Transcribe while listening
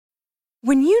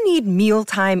When you need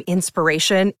mealtime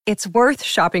inspiration, it's worth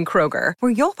shopping Kroger,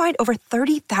 where you'll find over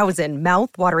 30,000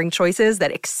 mouth-watering choices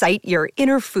that excite your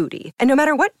inner foodie. And no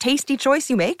matter what tasty choice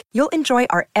you make, you'll enjoy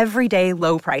our everyday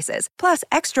low prices, plus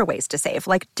extra ways to save,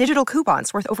 like digital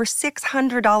coupons worth over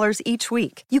 $600 each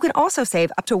week. You can also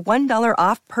save up to $1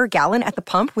 off per gallon at the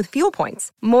pump with fuel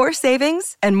points. More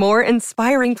savings and more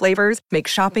inspiring flavors make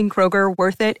shopping Kroger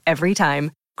worth it every time.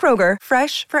 Kroger,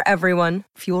 fresh for everyone.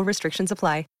 Fuel restrictions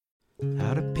apply.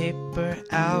 Out of paper,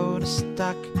 out of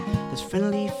stock. There's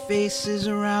friendly faces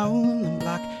around the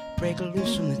block. Break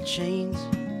loose from the chains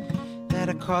that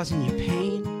are causing you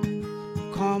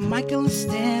pain. Call Michael and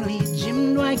Stanley,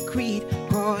 Jim, Dwight, Creed.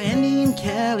 Call Andy and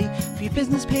Kelly for your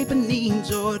business paper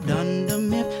needs. Or Dunder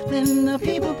Mifflin, the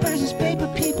people versus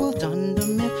paper people. Dunder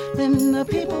Mifflin, the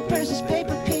people versus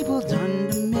paper people.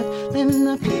 Dunder Mifflin,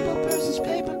 the people versus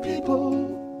paper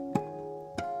people.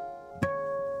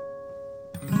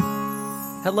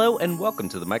 Hello and welcome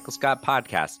to the Michael Scott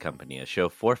Podcast Company, a show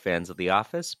for fans of The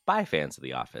Office by fans of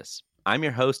The Office. I'm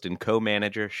your host and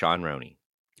co-manager, Sean Roney.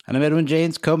 And I'm Edwin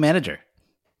James, co-manager.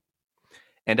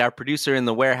 And our producer in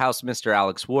the warehouse, Mr.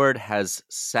 Alex Ward, has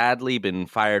sadly been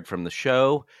fired from the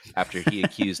show after he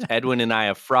accused Edwin and I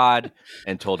of fraud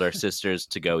and told our sisters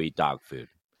to go eat dog food.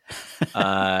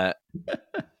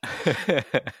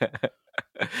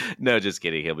 No, just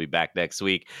kidding. He'll be back next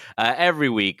week. Every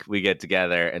week we get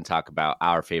together and talk about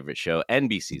our favorite show,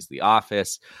 NBC's The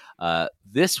Office.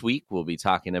 This week we'll be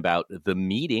talking about The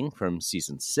Meeting from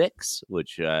season 6,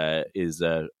 which is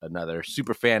another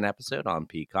super fan episode on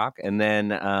Peacock. And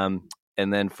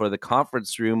then for the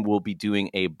conference room, we'll be doing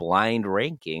a blind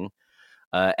ranking.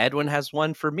 Edwin has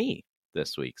one for me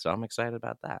this week, so I'm excited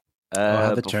about that.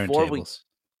 How the turntables.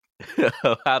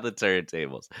 How the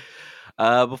turntables.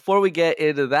 Before we get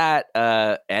into that,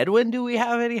 Edwin, do we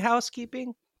have any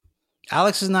housekeeping?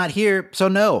 Alex is not here, so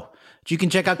no. You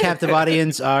can check out Captive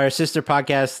Audience, our sister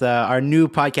podcast, our new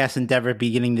podcast endeavor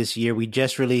beginning this year. We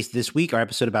just released this week our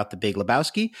episode about The Big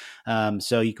Lebowski.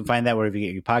 So you can find that wherever you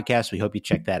get your podcast. We hope you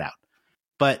check that out.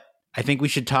 But I think we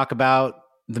should talk about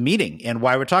The Meeting and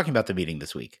why we're talking about The Meeting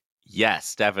this week.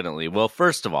 Yes, definitely. Well,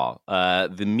 first of all,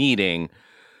 The Meeting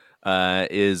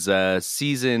is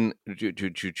season.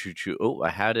 Oh, I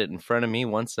had it in front of me.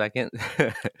 1 second.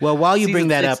 Well, while you bring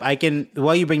that up, I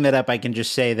can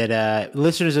just say that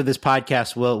listeners of this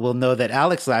podcast will know that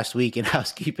Alex last week in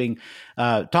housekeeping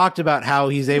talked about how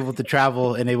he's able to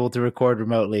travel and able to record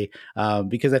remotely,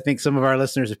 because I think some of our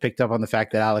listeners have picked up on the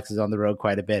fact that Alex is on the road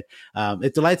quite a bit.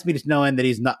 It delights me to know that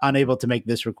he's not unable to make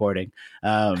this recording.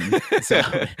 So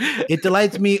it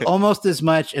delights me almost as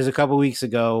much as a couple weeks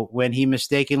ago when he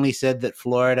mistakenly said that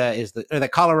that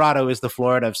Colorado is the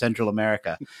Florida of Central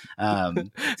America.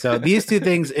 So these two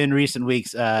things in recent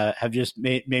weeks have just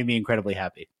made me incredibly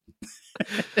happy.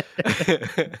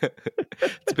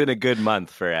 It's been a good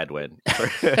month for Edwin.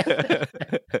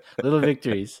 Little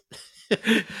victories.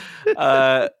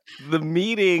 The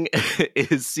Meeting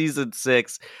is season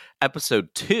 6, episode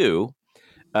 2.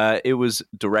 It was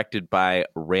directed by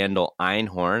Randall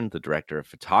Einhorn, the director of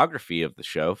photography of the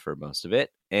show for most of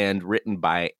it, and written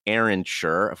by Aaron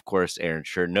Schur. Of course, Aaron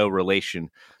Schur, no relation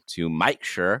to Mike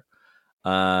Schur.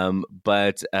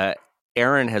 But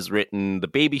Aaron has written The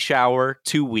Baby Shower,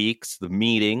 2 Weeks, The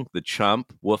Meeting, The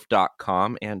Chump,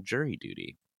 Wolf.com, and Jury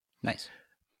Duty. Nice.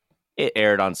 It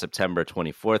aired on September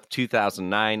 24th,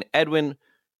 2009. Edwin,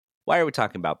 why are we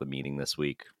talking about The Meeting this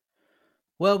week?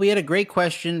 Well, we had a great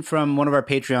question from one of our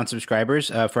Patreon subscribers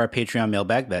for our Patreon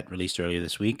mailbag that released earlier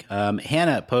this week.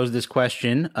 Hannah posed this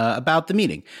question about The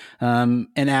Meeting and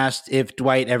asked if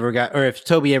if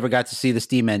Toby ever got to see the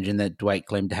steam engine that Dwight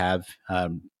claimed to have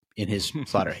in his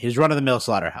his run-of-the-mill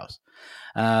slaughterhouse.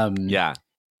 Yeah.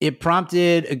 It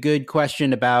prompted a good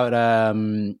question about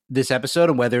this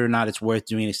episode and whether or not it's worth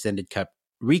doing an extended cut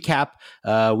recap.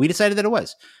 We decided that it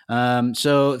was.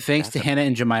 So thanks to Hannah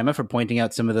and Jemima for pointing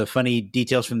out some of the funny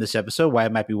details from this episode, why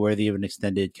it might be worthy of an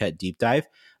extended cut deep dive.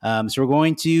 So we're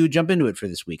going to jump into it for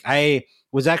this week. I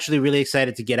was actually really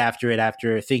excited to get after it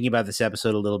after thinking about this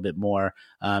episode a little bit more,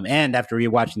 and after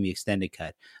rewatching the extended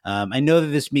cut. I know that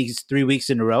this means 3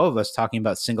 weeks in a row of us talking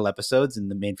about single episodes in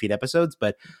the main feed episodes,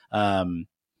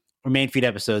 or main feed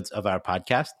episodes of our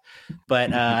podcast.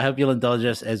 But I hope you'll indulge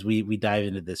us as we dive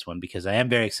into this one, because I am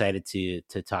very excited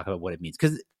to talk about what it means.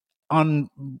 Because on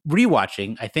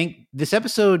rewatching, I think this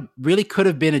episode really could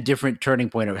have been a different turning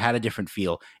point or had a different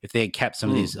feel if they had kept some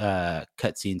of these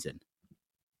cut scenes in.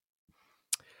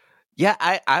 Yeah,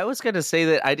 I was going to say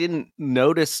that I didn't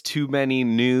notice too many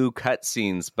new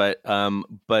cutscenes, but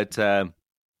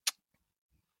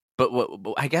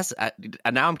But I guess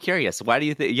now I'm curious. Why do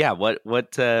you think? Yeah,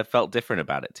 what felt different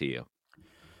about it to you?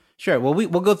 Sure. Well, we'll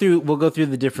go through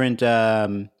the different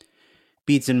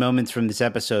beats and moments from this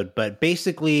episode, but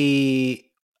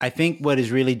basically, I think what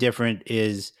is really different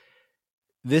is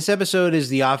this episode is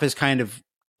The Office kind of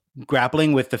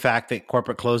grappling with the fact that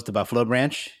corporate closed the Buffalo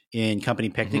branch in Company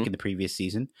Picnic in the previous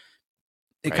season.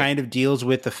 It kind of deals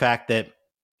with the fact that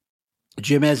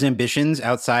Jim has ambitions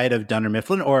outside of Dunder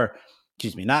Mifflin, or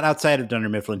excuse me, not outside of Dunder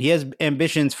Mifflin. He has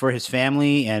ambitions for his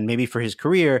family and maybe for his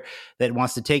career that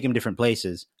wants to take him different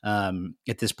places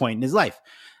at this point in his life.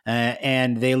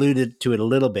 And they alluded to it a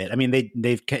little bit. I mean,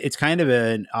 it's kind of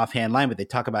an offhand line, but they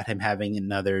talk about him having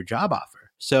another job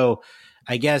offer. So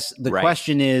I guess the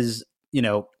question is,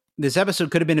 this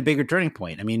episode could have been a bigger turning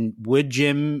point. I mean, would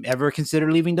Jim ever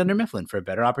consider leaving Dunder Mifflin for a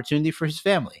better opportunity for his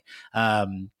family?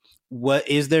 What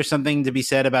is there something to be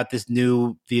said about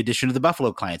the addition of the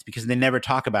Buffalo clients? Because they never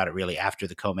talk about it really after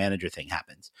the co-manager thing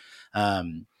happens.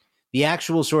 The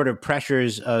actual sort of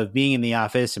pressures of being in the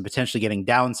office and potentially getting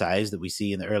downsized that we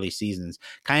see in the early seasons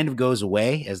kind of goes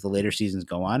away as the later seasons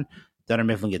go on. Dunder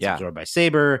Mifflin gets absorbed by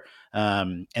Sabre.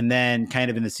 And then kind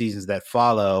of in the seasons that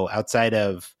follow, outside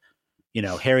of,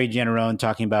 Harry Gianarone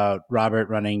talking about Robert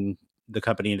running the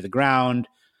company into the ground,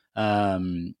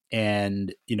 and,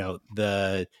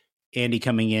 the Andy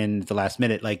coming in at the last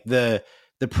minute, like the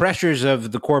pressures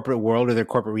of the corporate world or their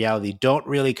corporate reality don't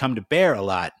really come to bear a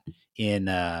lot in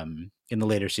the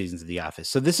later seasons of The Office.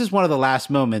 So this is one of the last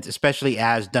moments, especially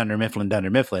as Dunder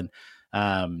Mifflin,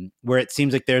 where it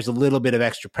seems like there's a little bit of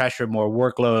extra pressure, more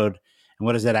workload. And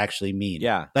what does that actually mean?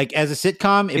 Yeah. Like as a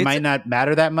sitcom, it might not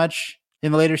matter that much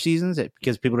in the later seasons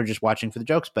because people are just watching for the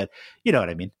jokes, but you know what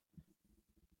I mean?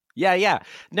 Yeah.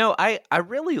 No, I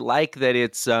really like that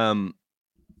it's,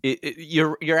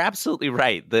 you're absolutely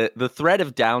right. The threat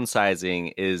of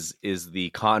downsizing is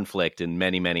the conflict in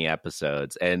many, many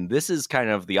episodes. And this is kind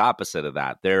of the opposite of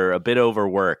that. They're a bit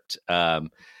overworked,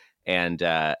 and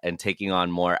taking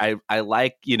on more. I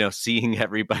like, seeing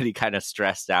everybody kind of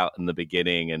stressed out in the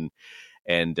beginning,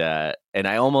 and I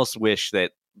almost wish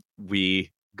that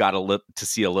we got to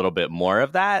see a little bit more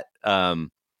of that.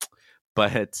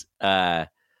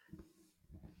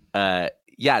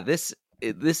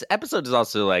 This episode is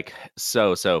also like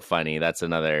so funny. That's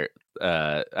another.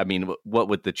 I mean, what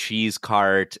with the cheese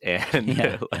cart and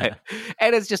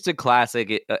and it's just a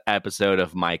classic episode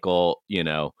of Michael,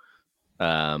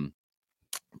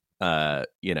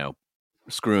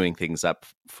 screwing things up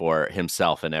for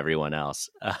himself and everyone else.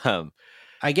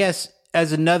 I guess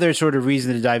as another sort of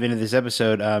reason to dive into this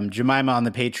episode, Jemima on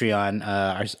the Patreon,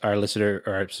 our listener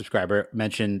or our subscriber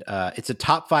mentioned it's a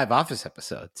top 5 Office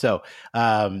episode. So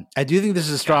I do think this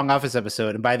is a strong Office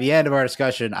episode. And by the end of our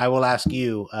discussion, I will ask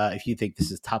you if you think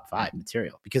this is top 5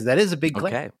 material, because that is a big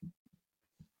claim. Okay.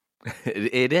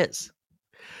 It is.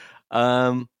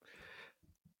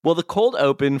 Well, the cold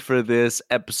open for this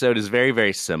episode is very,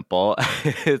 very simple.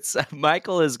 It's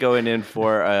Michael is going in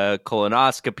for a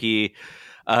colonoscopy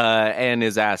and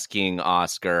is asking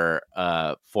Oscar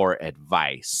for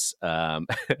advice. I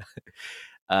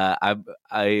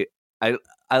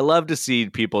love to see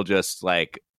people just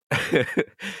like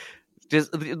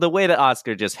just the way that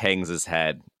Oscar just hangs his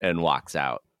head and walks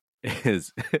out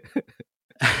is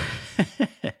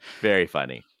very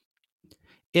funny.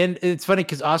 And it's funny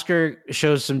because Oscar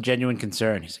shows some genuine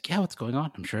concern. He's like, yeah, what's going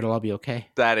on? I'm sure it'll all be okay.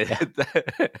 That is,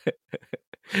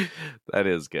 that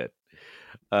is good.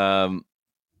 But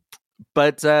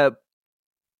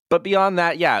beyond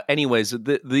that, yeah. Anyways,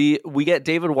 we get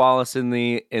David Wallace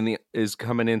is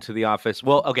coming into the office.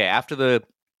 Well, okay, after the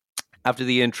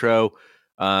intro,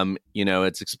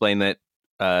 it's explained that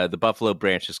the Buffalo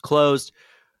branch is closed.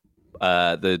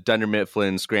 The Dunder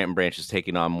Mifflin Scranton branch is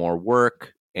taking on more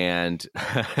work. And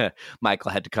Michael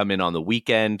had to come in on the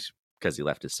weekend because he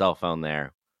left his cell phone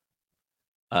there.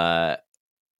 And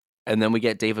then we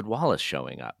get David Wallace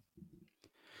showing up.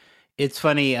 It's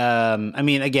funny. I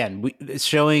mean, again, it's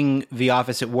showing the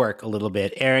office at work a little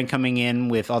bit. Aaron coming in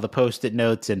with all the Post-it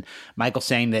notes, and Michael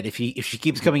saying that if she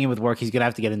keeps coming in with work, he's going to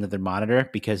have to get another monitor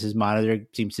because his monitor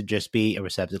seems to just be a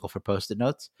receptacle for Post-it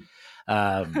notes.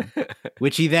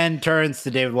 Which he then turns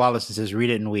to David Wallace and says,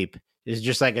 "Read it and weep." It's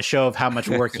just like a show of how much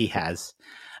work he has.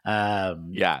 But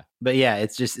yeah,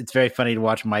 it's very funny to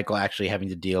watch Michael actually having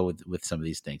to deal with some of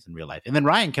these things in real life. And then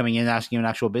Ryan coming in and asking him an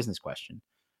actual business question,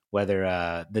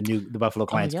 whether the Buffalo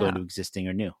clients go into existing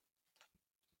or new.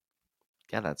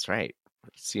 Yeah, that's right.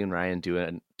 Seeing Ryan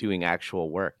doing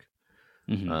actual work.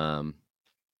 Mm-hmm.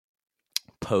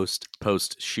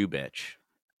 Post shoe bitch.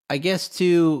 I guess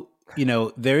too,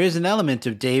 there is an element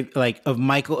of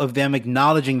of them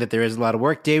acknowledging that there is a lot of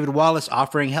work. David Wallace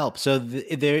offering help, so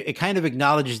it kind of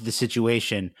acknowledges the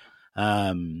situation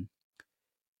in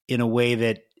a way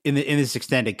that in this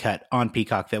extended cut on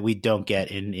Peacock that we don't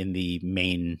get in the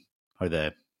main or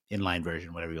the inline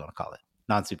version, whatever you want to call it,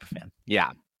 non-super fan.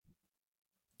 Yeah.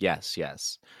 Yes. Yeah.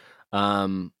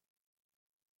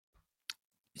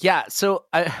 So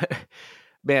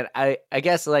man, I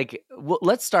guess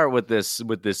let's start with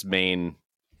this main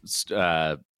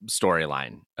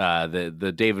storyline.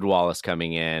 The David Wallace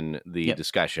coming in, the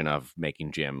discussion of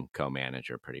making Jim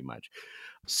co-manager, pretty much.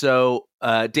 So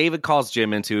David calls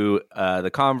Jim into the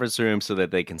conference room so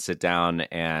that they can sit down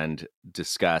and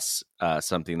discuss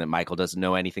something that Michael doesn't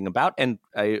know anything about, and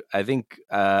I think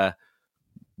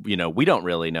we don't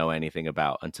really know anything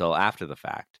about until after the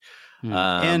fact.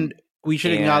 And we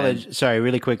should acknowledge, sorry,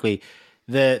 really quickly,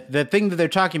 the thing that they're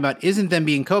talking about isn't them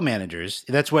being co-managers.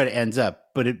 That's what it ends up.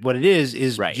 But what it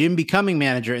is right. Jim becoming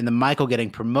manager and then Michael getting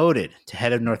promoted to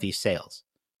head of Northeast sales.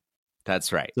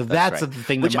 That's right. So that's the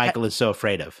thing that Michael is so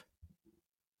afraid of.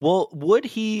 Well, would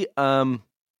he... I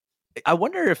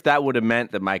wonder if that would have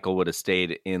meant that Michael would have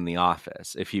stayed in the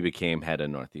office if he became head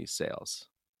of Northeast sales.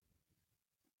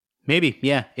 Maybe,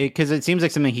 yeah. Because it seems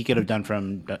like something he could have done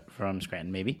from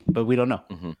Scranton, maybe. But we don't know.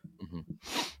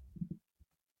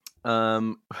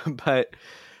 But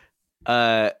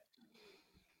I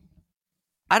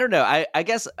don't know. I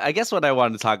guess what I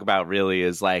wanted to talk about really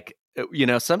is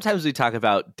sometimes we talk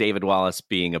about David Wallace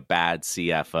being a bad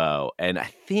CFO, and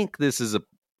I think this is a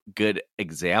good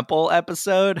example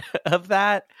episode of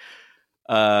that.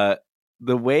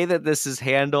 The way that this is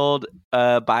handled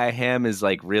by him is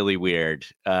really weird.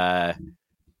 Having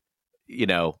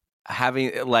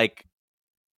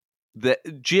the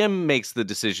Jim makes the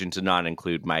decision to not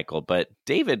include Michael, but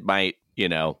David might,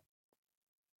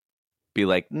 be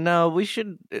like, no, we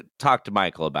should talk to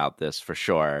Michael about this for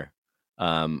sure.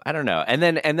 I don't know. And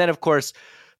then of course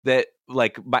that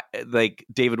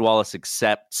David Wallace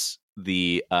accepts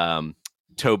the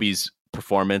Toby's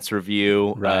performance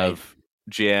review of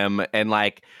Jim, and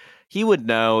he would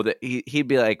know that he'd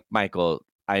be like, Michael,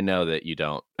 I know that you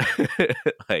don't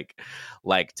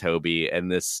like Toby,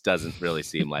 and this doesn't really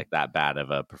seem like that bad of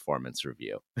a performance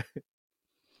review.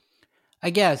 I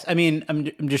guess. I mean,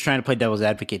 I'm just trying to play devil's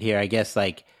advocate here. I guess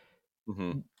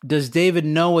does David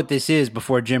know what this is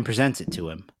before Jim presents it to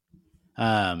him?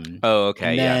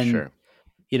 Okay, then, yeah,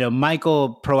 sure.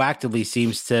 Michael proactively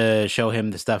seems to show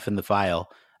him the stuff in the file.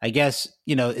 I guess,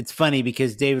 it's funny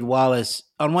because David Wallace,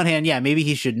 on one hand, yeah, maybe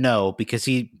he should know because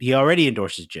he already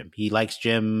endorses Jim. He likes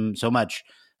Jim so much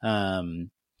that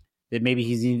maybe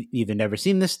he's either never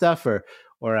seen this stuff or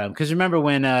because remember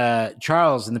when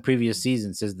Charles in the previous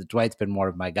season says that Dwight's been more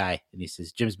of my guy, and he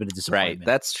says Jim's been a disappointment. Right,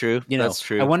 that's true. That's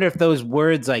true. I wonder if those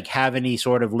words have any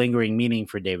sort of lingering meaning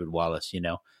for David Wallace.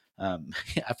 I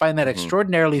find that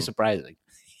extraordinarily surprising.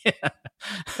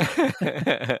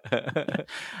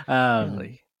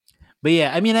 Really? But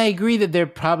yeah, I mean, I agree that they're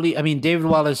probably. I mean, David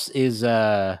Wallace is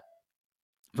for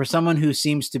someone who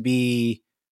seems to be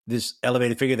this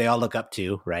elevated figure they all look up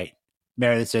to, right?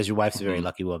 Meredith says your wife's a very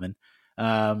lucky woman.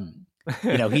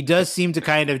 He does seem to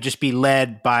kind of just be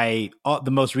led by the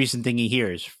most recent thing he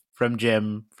hears from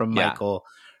Jim, from Michael.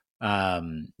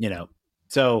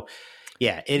 So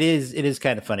yeah, it is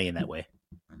kind of funny in that way.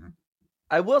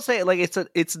 I will say,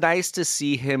 it's nice to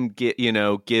see him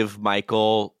give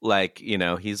Michael,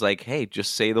 he's like, hey,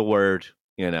 just say the word,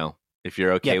 if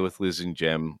you're okay with losing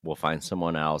Jim, we'll find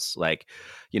someone else. We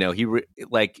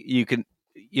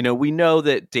know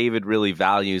that David really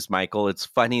values Michael. It's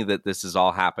funny that this is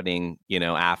all happening,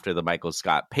 after the Michael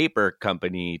Scott Paper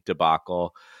Company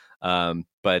debacle.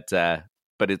 But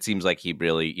it seems like he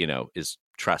really, is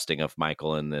trusting of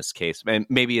Michael in this case, and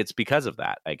maybe it's because of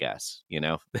that. I guess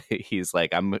he's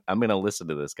like, I'm going to listen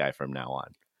to this guy from now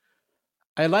on.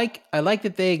 I like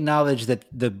that they acknowledge that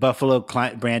the Buffalo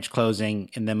branch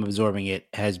closing and them absorbing it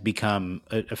has become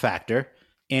a factor,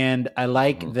 and I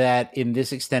like that in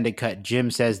this extended cut,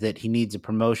 Jim says that he needs a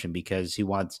promotion because he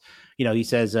wants, he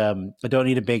says, I don't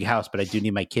need a big house, but I do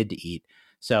need my kid to eat.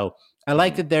 So I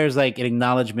like that there's an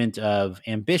acknowledgement of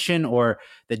ambition, or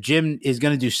that Jim is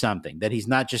going to do something, that he's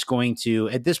not just going to,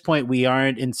 at this point, we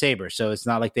aren't in Sabre, so it's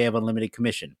not like they have unlimited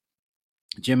commission.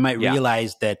 Jim might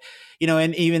realize that,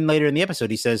 and even later in the episode,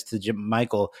 he says to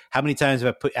Michael, how many times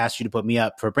have I asked you to put me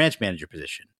up for a branch manager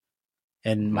position?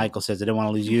 And Michael says, I don't want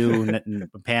to lose you and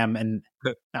Pam, and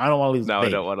I don't want to lose. No, I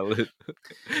don't want to lose.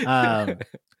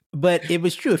 But it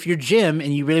was true. If you're Jim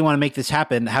and you really want to make this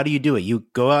happen, how do you do it? You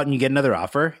go out and you get another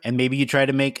offer, and maybe you try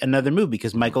to make another move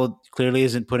because Michael clearly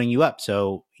isn't putting you up.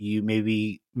 So you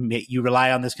you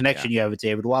rely on this connection you have with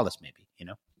David Wallace, maybe, you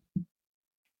know?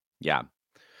 Yeah.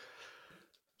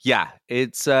 Yeah.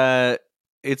 It's the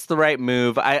right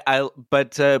move.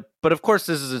 But of course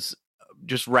this is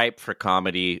just ripe for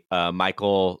comedy.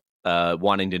 Michael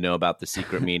wanting to know about the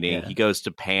secret meeting. Yeah. He goes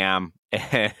to Pam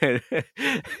and,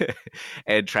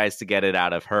 and tries to get it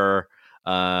out of her.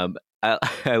 I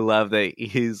love that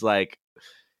he's like,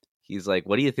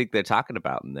 what do you think they're talking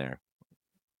about in there?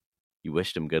 You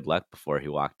wished him good luck before he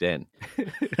walked in.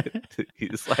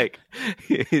 he's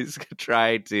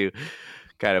trying to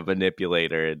kind of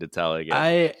manipulate her into telling him.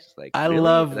 I really?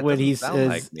 love That when he doesn't sound says,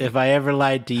 like me. if I ever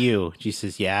lied to you. She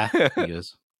says, yeah. He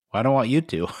goes, well, I don't want you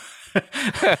to.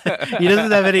 He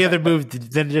doesn't have any other move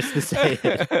than just to say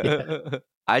it. Yeah.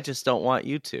 I just don't want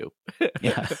you to.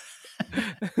 Yeah.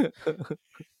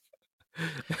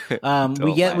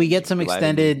 We get some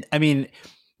extended. I mean,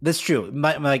 that's true.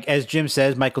 Like as Jim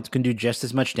says, Michael can do just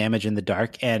as much damage in the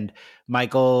dark, and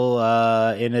Michael,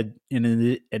 in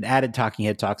an added talking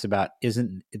head, talks about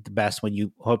isn't it the best when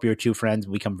you hope your two friends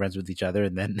become friends with each other,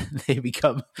 and then they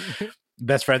become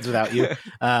best friends without you.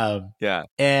 Yeah,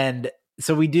 and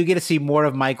so we do get to see more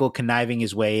of Michael conniving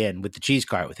his way in with the cheese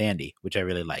cart with Andy, which I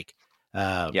really like.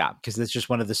 Because that's just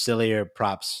one of the sillier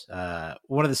props,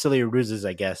 one of the sillier ruses,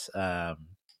 I guess,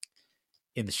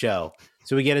 in the show.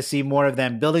 So we get to see more of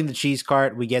them building the cheese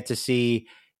cart. We get to see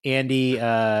Andy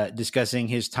discussing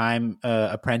his time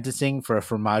apprenticing for a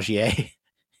fromagier.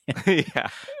 Yeah.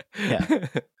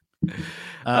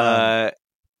 I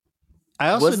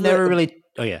also never really.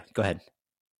 Oh yeah, go ahead.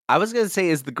 I was gonna say,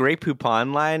 is the Grey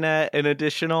Poupon line an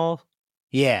additional?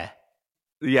 Yeah.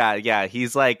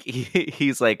 He's like,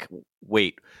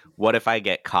 wait, what if I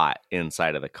get caught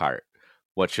inside of the cart?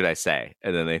 What should I say?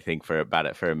 And then they think about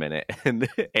it for a minute, and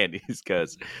Andy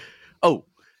goes, "Oh,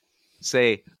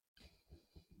 say,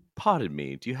 pardon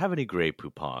me, do you have any Grey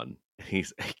Poupon?" And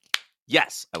he's like,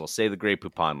 "Yes, I will say the Grey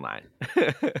Poupon line."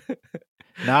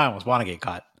 Now I almost want to get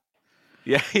caught.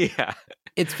 Yeah.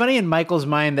 It's funny in Michael's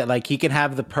mind that like he can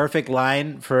have the perfect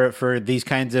line for these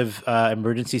kinds of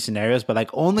emergency scenarios, but like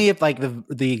only if like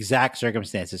the exact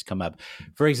circumstances come up.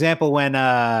 For example, when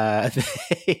when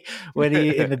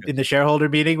he in the shareholder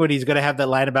meeting when he's going to have that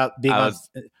line about being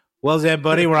well,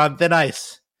 Zamboni, we're on thin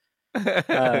ice.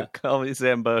 Call me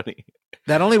Zamboni.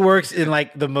 That only works in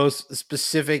like the most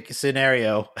specific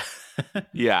scenario.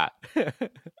 Yeah.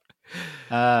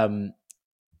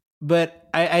 But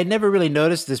I never really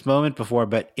noticed this moment before,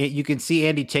 but you can see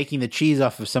Andy taking the cheese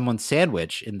off of someone's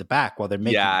sandwich in the back while they're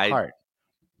making the cart.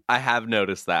 I have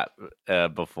noticed that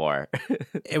before.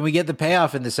 And we get the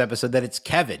payoff in this episode that it's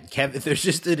Kevin. There's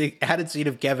just an added scene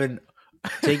of Kevin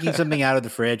taking something out of the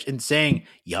fridge and saying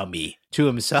yummy to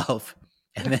himself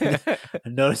and then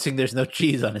noticing there's no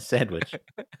cheese on his sandwich.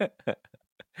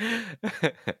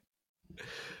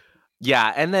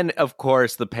 Yeah, and then, of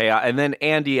course, the payoff, and then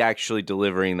Andy actually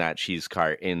delivering that cheese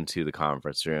cart into the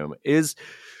conference room is,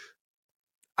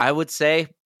 I would say,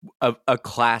 a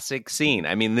classic scene.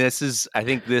 I mean, I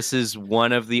think this is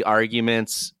one of the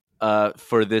arguments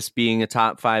for this being a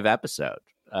top 5 episode.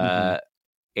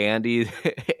 Andy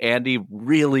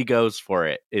really goes for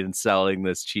it in selling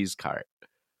this cheese cart.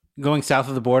 Going south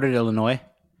of the border to Illinois.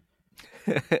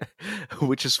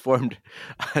 Which has formed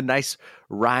a nice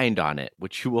rind on it,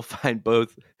 which you will find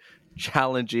both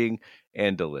challenging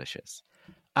and delicious.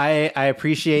 I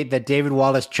appreciate that David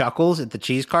Wallace chuckles at the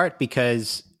cheese cart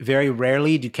because very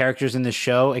rarely do characters in this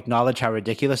show acknowledge how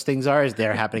ridiculous things are as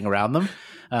they're happening around them.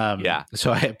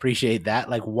 So I appreciate that.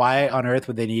 Like, why on earth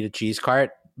would they need a cheese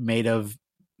cart made of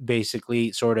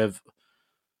basically sort of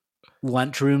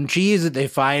lunchroom cheese that they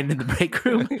find in the break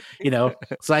room,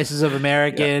 slices of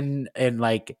American and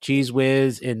like Cheese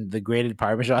Whiz and the grated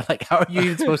Parmesan. Like, how are you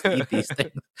even supposed to eat these things?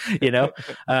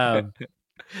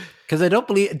 Because I don't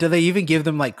believe, do they even give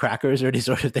them like crackers or any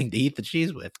sort of thing to eat the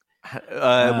cheese with?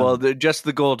 Well, just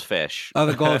the goldfish. Oh,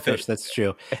 the goldfish. That's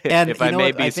true. And if I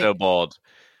may be so bold.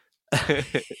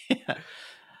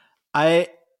 I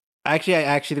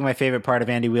actually think my favorite part of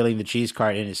Andy wheeling the cheese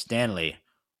cart in is Stanley.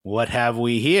 What have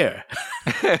we here?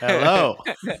 Hello.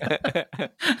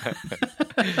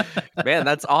 Man,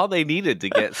 that's all they needed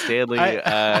to get Stanley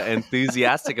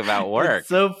enthusiastic about work. It's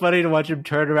so funny to watch him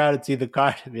turn around and see the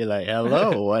cart and be like,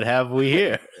 hello, what have we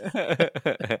here?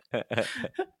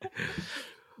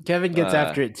 Kevin gets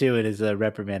after it too and is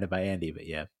reprimanded by Andy, but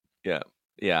yeah. Yeah.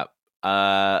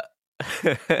 I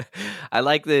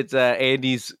like that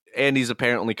Andy's Andy's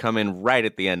apparently come in right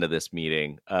at the end of this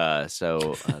meeting,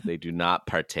 so they do not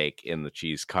partake in the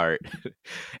cheese cart.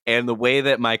 And the way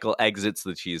that Michael exits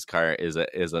the cheese cart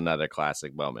is another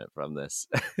classic moment from this.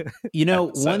 You know,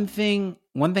 episode.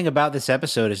 one thing about this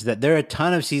episode is that there are a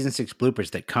ton of season 6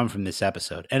 bloopers that come from this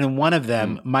episode, and in one of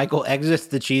them, Michael exits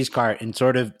the cheese cart and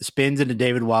sort of spins into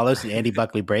David Wallace, and Andy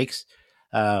Buckley breaks.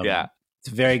 Yeah,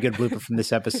 it's a very good blooper from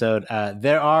this episode.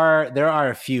 There are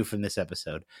a few from this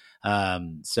episode.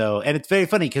 And it's very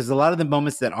funny because a lot of the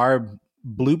moments that are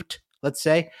blooped, let's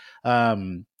say,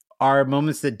 are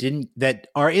moments that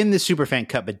are in the Superfan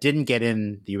cut but didn't get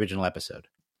in the original episode.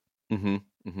 Mm-hmm.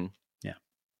 Mm-hmm. Yeah.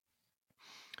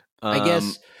 I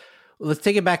guess let's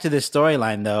take it back to this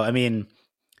storyline, though. I mean,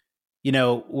 you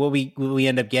know, what we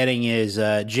end up getting is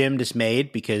Jim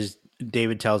dismayed because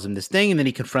David tells him this thing, and then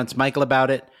he confronts Michael about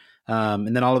it.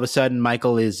 And then all of a sudden,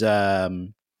 Michael is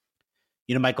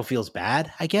Michael feels bad,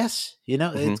 I guess.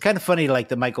 It's kind of funny, like,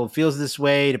 that Michael feels this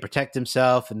way to protect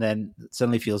himself and then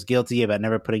suddenly feels guilty about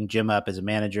never putting Jim up as a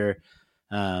manager.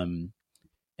 And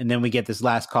then we get this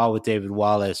last call with David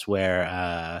Wallace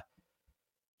where,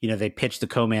 they pitch the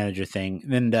co-manager thing.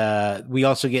 And we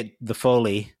also get the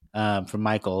Foley from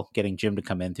Michael getting Jim to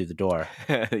come in through the door.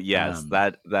 Yes,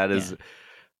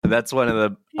 that's one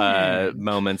of the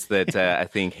moments that I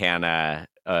think Hannah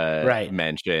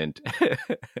mentioned.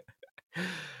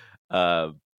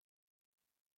 I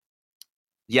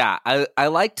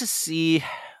like to see.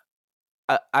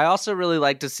 I also really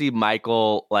like to see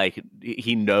Michael, like,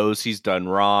 he knows he's done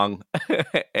wrong,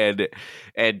 and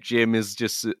Jim is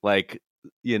just like,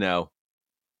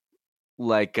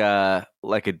 like a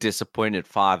disappointed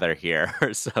father here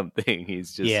or something.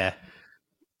 He's just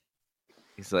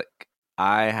he's like,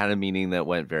 I had a meeting that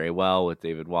went very well with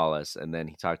David Wallace, and then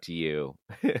he talked to you.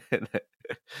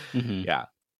 Yeah.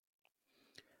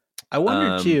 I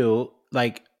wonder too,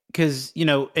 like, because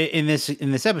in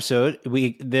this episode,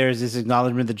 there's this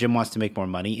acknowledgement that Jim wants to make more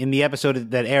money. In the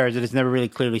episode that airs, it is never really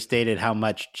clearly stated how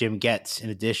much Jim gets in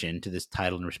addition to this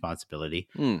title and responsibility.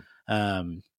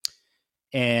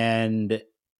 And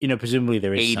presumably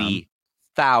there is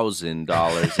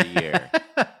 $80,000 a year.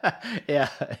 yeah.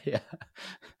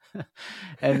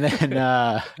 And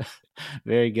then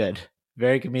very good,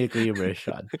 very comedically humorous,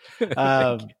 Sean.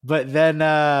 But then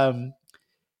I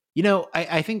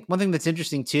think one thing that's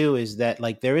interesting too is that,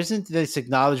 like, there isn't this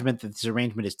acknowledgement that this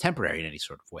arrangement is temporary in any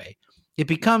sort of way. It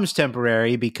becomes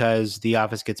temporary because the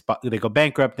office they go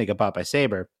bankrupt, they get bought by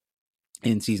Sabre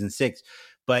in season 6.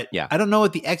 But I don't know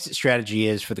what the exit strategy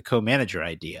is for the co-manager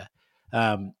idea.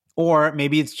 Or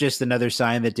maybe it's just another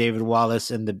sign that David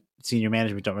Wallace and the senior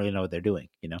management don't really know what they're doing.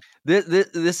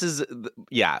 This is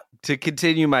to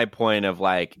continue my point of,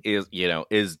 like, is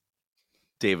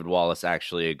David Wallace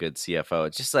actually a good CFO?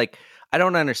 It's just like, I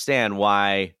don't understand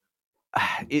why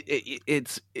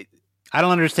it's I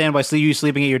don't understand why you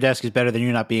sleeping at your desk is better than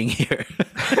you not being here.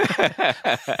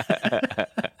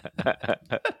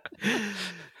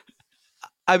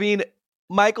 I mean,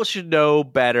 Michael should know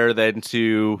better than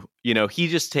to, he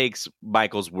just takes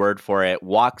Michael's word for it,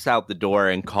 walks out the door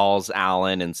and calls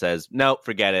Alan and says, no,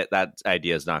 forget it. That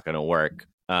idea is not going to work.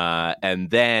 And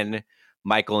then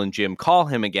Michael and Jim call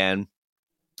him again.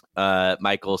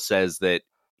 Michael says that,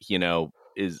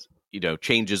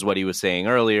 changes what he was saying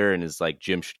earlier and is like,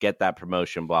 Jim should get that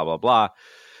promotion, blah, blah, blah.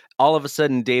 All of a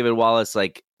sudden, David Wallace,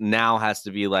 like, now has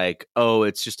to be like, oh,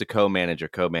 it's just a co-manager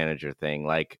thing.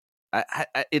 Like,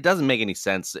 it doesn't make any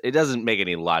sense. It doesn't make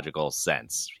any logical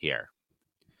sense here.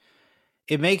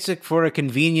 It makes it for a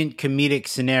convenient comedic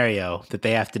scenario that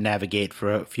they have to navigate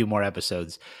for a few more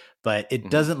episodes, but it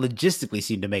doesn't logistically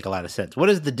seem to make a lot of sense. What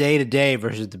does the day-to-day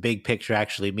versus the big picture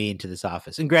actually mean to this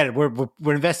office? And granted,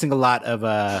 we're investing a lot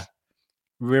of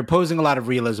we're imposing a lot of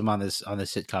realism on this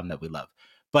sitcom that we love,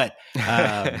 but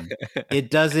it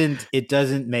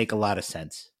doesn't make a lot of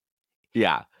sense.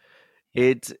 Yeah.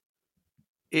 It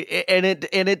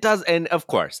does, and of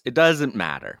course it doesn't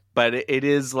matter, but it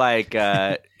is like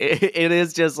it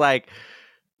is just like,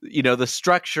 the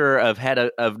structure of head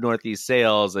of Northeast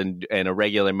sales and a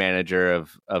regular manager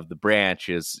of the branch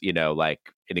is,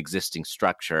 like an existing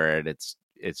structure, and it's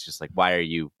just like, why are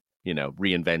you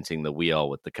reinventing the wheel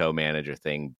with the co-manager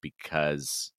thing?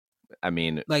 Because I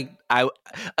mean, like,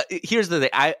 here's the thing,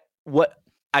 I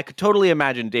could totally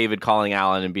imagine David calling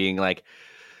Alan and being like,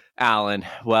 Alan,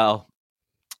 well,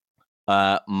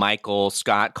 Michael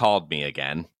Scott called me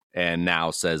again and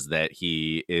now says that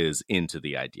he is into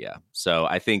the idea. So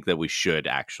I think that we should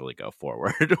actually go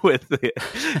forward with it.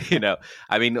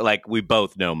 I mean, like, we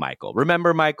both know Michael.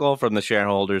 Remember Michael from the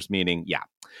shareholders meeting? Yeah.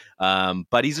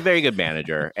 But he's a very good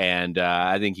manager, and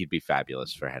I think he'd be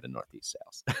fabulous for head of Northeast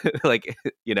sales. Like,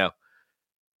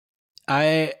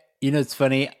 it's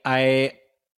funny. I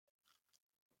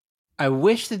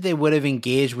wish that they would have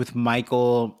engaged with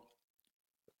Michael.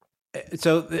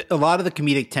 So a lot of the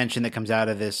comedic tension that comes out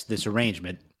of this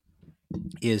arrangement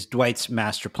is Dwight's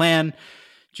master plan,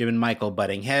 Jim and Michael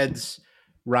butting heads,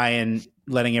 Ryan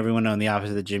letting everyone know in the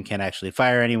office that Jim can't actually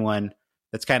fire anyone.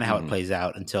 That's kind of how it plays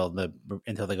out until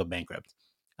they go bankrupt,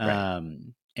 Right.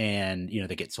 and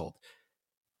they get sold.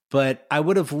 But I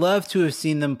would have loved to have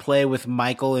seen them play with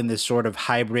Michael in this sort of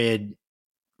hybrid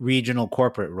regional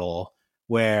corporate role,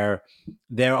 where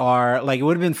there are it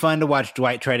would have been fun to watch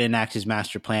Dwight try to enact his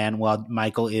master plan while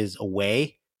Michael is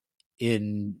away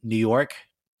in New York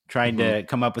trying to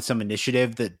come up with some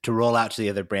initiative to roll out to the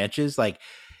other branches.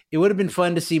 It would have been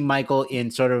fun to see Michael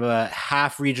in sort of a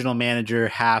half regional manager,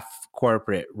 half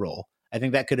corporate role. I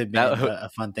think that could have been a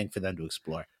fun thing for them to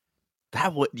explore.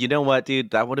 That would, you know what,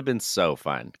 dude? That would have been so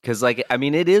fun. Because,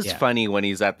 it is funny when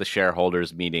he's at the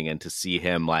shareholders meeting and to see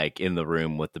him in the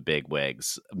room with the big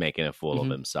wigs making a fool of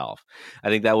himself. I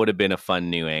think that would have been a fun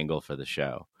new angle for the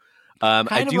show.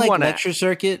 I do want lecture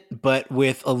circuit, but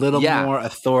with a little more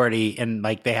authority, and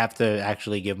they have to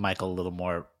actually give Michael a little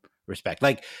more respect.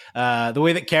 The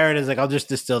way that Karen is I'll just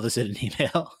distill this in an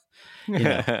email.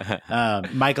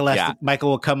 Michael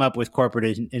will come up with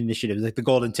corporate initiatives like the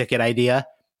golden ticket idea.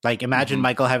 Imagine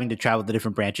Michael having to travel to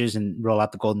different branches and roll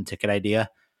out the golden ticket idea.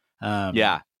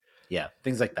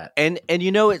 Things like that. And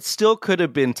it still could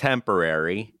have been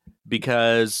temporary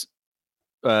because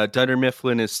Dunder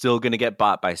Mifflin is still going to get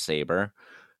bought by Sabre.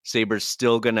 Sabre's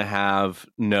still going to have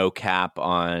no cap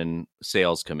on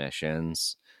sales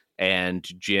commissions, and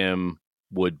Jim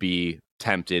would be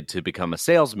tempted to become a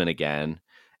salesman again.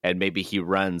 And maybe he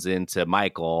runs into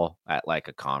Michael at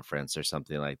a conference or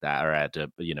something like that, or at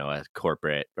a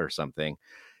corporate or something.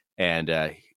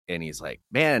 And he's like,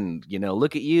 man,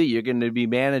 look at you. You're going to be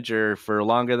manager for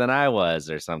longer than I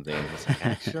was or something. He's like,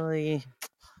 actually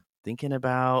thinking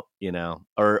about,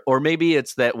 or maybe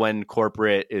it's that when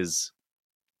corporate is,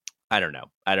 I don't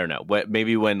know.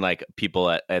 Maybe when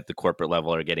people at the corporate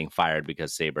level are getting fired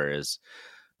because Sabre is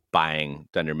buying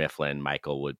Dunder Mifflin,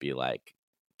 Michael would be like,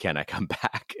 can I come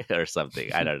back or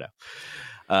something? I don't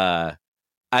know.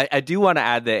 I do want to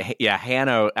add that,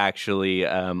 Hannah actually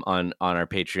on our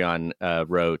Patreon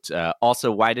wrote,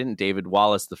 also, why didn't David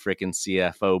Wallace, the frickin'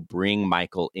 CFO, bring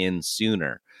Michael in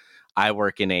sooner? I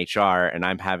work in HR, and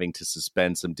I'm having to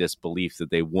suspend some disbelief that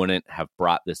they wouldn't have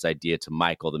brought this idea to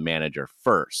Michael, the manager,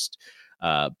 first,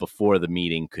 before the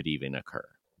meeting could even occur.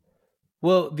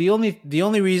 Well, the only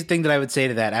thing that I would say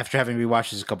to that, after having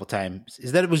rewatched this a couple times,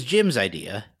 is that it was Jim's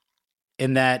idea,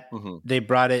 in that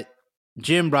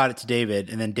Jim brought it to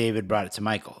David, and then David brought it to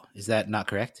Michael. Is that not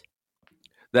correct?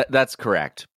 That's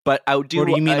correct. But I do. Or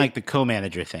do you mean the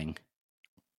co-manager thing?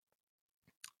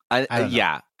 I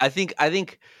think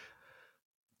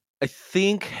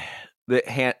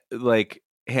that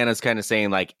Hannah's kind of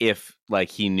saying if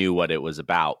he knew what it was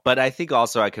about. But I think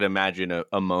also I could imagine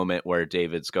a moment where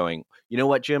David's going, you know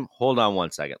what, Jim, hold on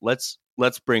one second. Let's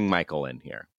bring Michael in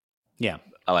here. Yeah.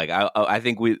 I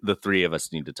think the three of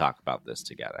us need to talk about this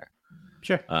together.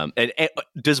 Sure. And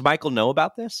does Michael know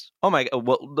about this? Oh my God.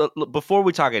 Well, before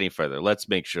we talk any further, let's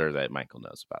make sure that Michael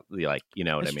knows about it. You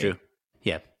know what I mean? True.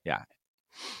 Yeah. Yeah.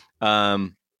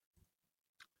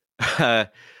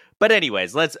 But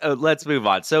anyways, let's move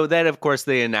on. So then, of course,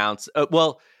 they announce.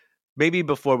 Maybe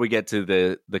before we get to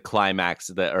the climax,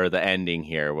 or the ending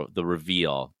here, the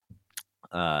reveal,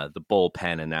 the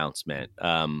bullpen announcement.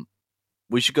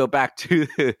 We should go back to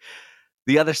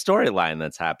the other storyline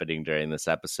that's happening during this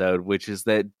episode, which is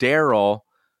that Daryl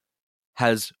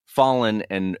has fallen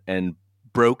and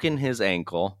broken his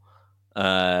ankle,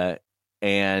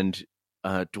 and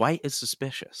Dwight is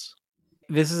suspicious.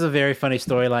 This is a very funny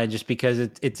storyline, just because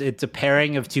it's a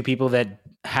pairing of two people that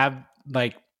have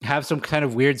some kind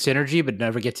of weird synergy but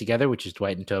never get together, which is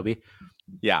Dwight and Toby.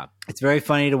 Yeah, it's very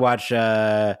funny to watch.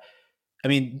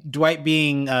 Dwight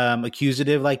being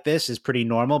accusative like this is pretty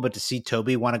normal, but to see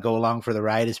Toby want to go along for the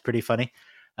ride is pretty funny.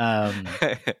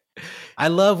 I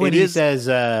love when he says,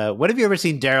 "What have you ever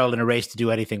seen Daryl in a race to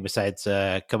do anything besides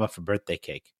come up for birthday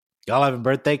cake? Y'all having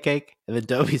birthday cake?" And then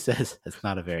Toby says, "That's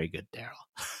not a very good Daryl."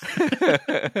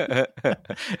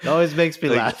 It always makes me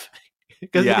laugh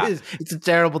because it's a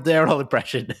terrible Daryl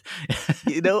impression.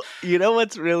 You know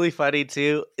what's really funny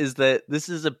too is that this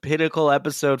is a pinnacle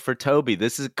episode for Toby.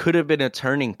 Could have been a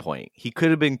turning point. He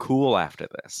could have been cool after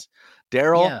this.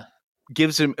 Daryl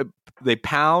gives him they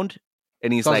pound,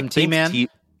 and he's like, T-Man.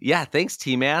 Thanks,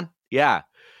 T-Man. Yeah,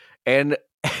 and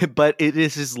but it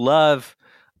is his love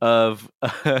of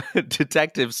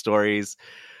detective stories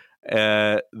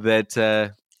that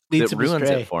Leads him ruins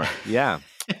astray. it for him. Yeah.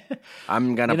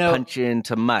 I'm gonna punch you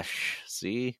into mush.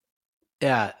 See?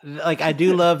 Yeah, like I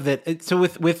do love that. So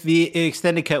with the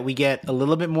extended cut, we get a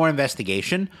little bit more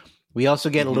investigation. We also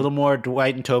get a little more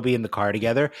Dwight and Toby in the car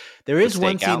together. There is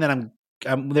one scene that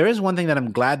there is one thing that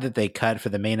I'm glad that they cut for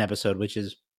the main episode, which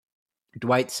is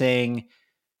Dwight saying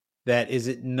that is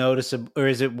it noticeable or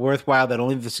is it worthwhile that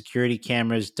only the security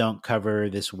cameras don't cover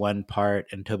this one part?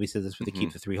 And Toby says this for to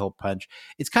keep the 3-hole punch.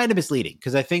 It's kind of misleading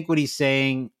because I think what he's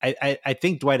saying, I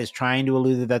think Dwight is trying to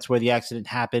allude that that's where the accident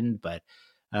happened, but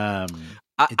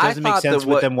it doesn't make sense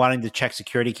with them wanting to check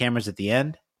security cameras at the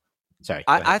end. Sorry.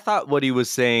 I thought what he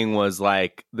was saying was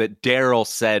like that Daryl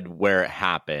said where it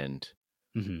happened.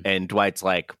 And Dwight's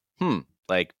like,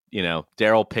 like, you know,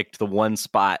 Daryl picked the one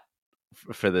spot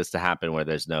for this to happen where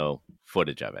there's no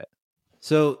footage of it.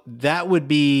 So that would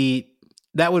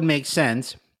make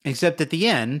sense, except at the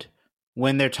end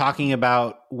when they're talking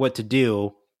about what to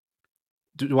do,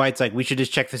 Dwight's like, we should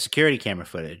just check the security camera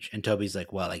footage. And Toby's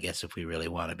like, well, I guess if we really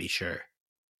want to be sure,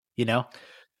 you know?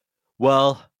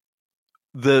 Well,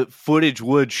 the footage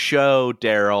would show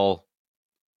Daryl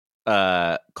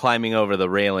climbing over the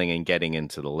railing and getting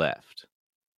into the lift.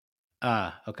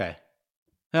 Okay.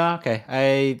 Oh, okay.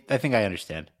 I think I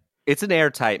understand. It's an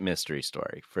airtight mystery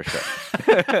story, for sure.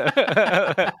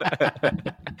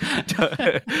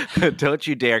 Don't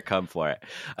you dare come for it.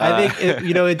 I think,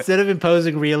 instead of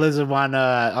imposing realism on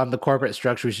the corporate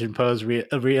structure, we should impose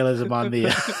realism on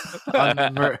the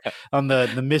on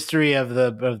the mystery of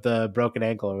the broken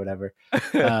ankle or whatever.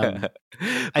 I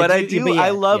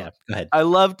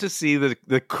love to see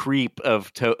the creep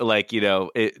of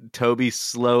Toby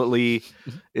slowly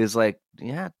is like,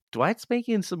 yeah, Dwight's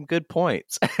making some good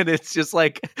points, and it's just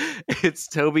like it's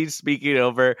Toby speaking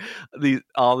over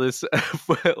all this,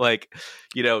 like,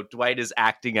 Dwight is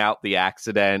acting out the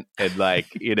accident and like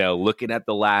looking at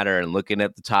the ladder and looking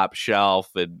at the top shelf,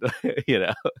 and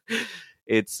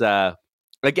it's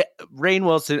like Rainn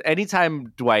Wilson.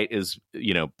 Anytime Dwight is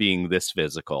being this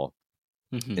physical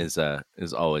is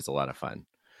always a lot of fun.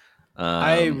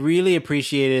 I really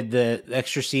appreciated the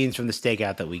extra scenes from the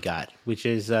stakeout that we got, which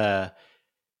is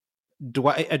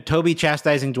Toby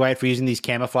chastising Dwight for using these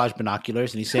camouflage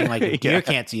binoculars, and he's saying like, deer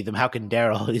can't see them. How can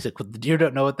Daryl? He's like, well, the deer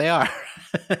don't know what they are.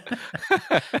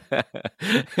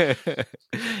 He's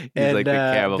like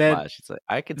the camouflage. It's like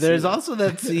I can. There's also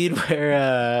that scene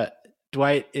where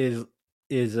Dwight is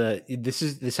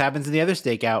this happens in the other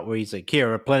stakeout where he's like, here,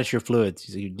 replenish your fluids.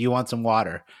 He's like, do you want some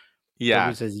water? Yeah.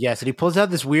 Toby says yes, and he pulls out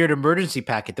this weird emergency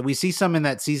packet that we see some in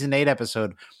that season 8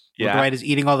 episode where Dwight is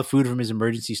eating all the food from his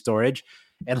emergency storage.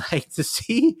 And like to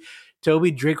see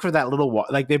Toby drink from that little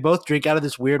water, like they both drink out of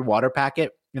this weird water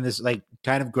packet in this like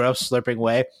kind of gross slurping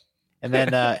way. And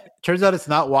then turns out it's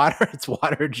not water, it's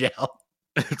water gel.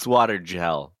 It's water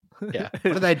gel. Yeah.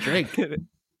 What did I drink?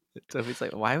 Toby's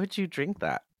like, why would you drink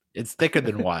that? It's thicker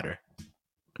than water.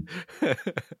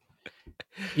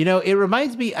 It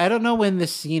reminds me, I don't know when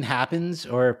this scene happens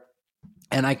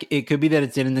it could be that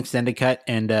it's in an extended cut,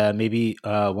 and maybe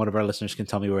one of our listeners can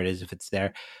tell me where it is if it's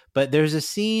there. But there's a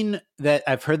scene that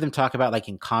I've heard them talk about, like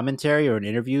in commentary or in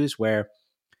interviews, where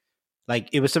like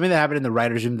it was something that happened in the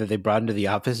writer's room that they brought into the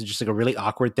office. It's just like a really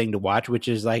awkward thing to watch, which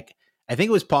is like, I think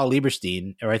it was Paul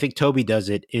Lieberstein, or I think Toby does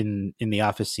it in the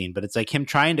office scene, but it's like him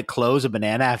trying to close a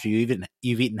banana after you've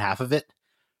eaten half of it.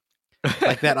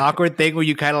 Like that awkward thing where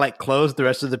you kind of like close the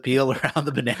rest of the peel around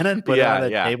the banana and put it on a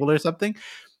table or something.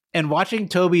 And watching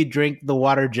Toby drink the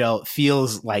water gel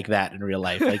feels like that in real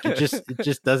life. Like it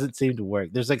just doesn't seem to work.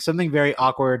 There's like something very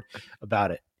awkward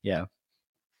about it. Yeah.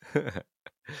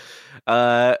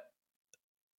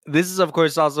 This is of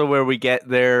course also where we get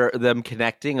them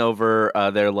connecting over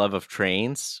their love of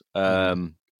trains. They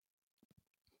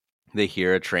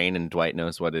hear a train and Dwight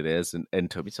knows what it is,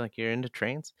 and Toby's like, "You're into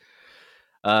trains?"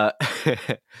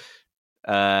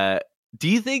 Do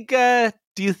you think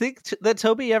that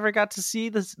Toby ever got to see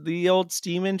the old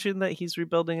steam engine that he's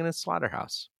rebuilding in his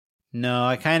slaughterhouse? No,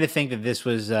 I kind of think that this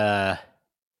was. I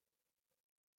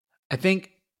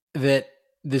think that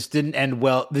this didn't end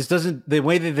well. This doesn't. The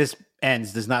way that this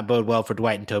ends does not bode well for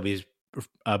Dwight and Toby's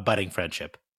budding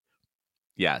friendship.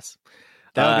 Yes,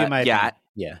 that would be my opinion.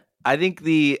 Yeah. I think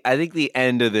the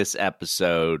end of this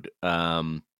episode,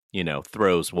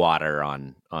 throws water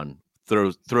on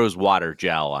throws water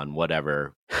gel on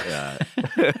whatever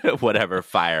whatever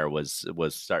fire was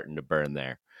starting to burn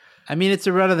there. I mean, it's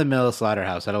a run of the mill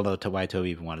slaughterhouse. I don't know why Toby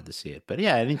even wanted to see it, but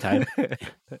yeah, anytime.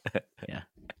 Yeah,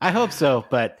 I hope so,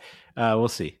 but we'll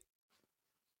see.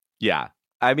 Yeah,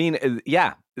 I mean,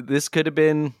 yeah, this could have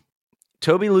been.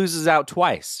 Toby loses out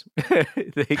twice.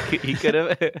 He could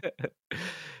have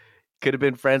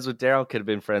been friends with Daryl. Could have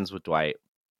been friends with Dwight.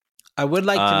 I would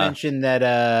like to mention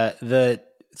that that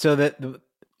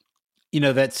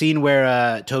scene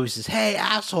where Toby says, "Hey,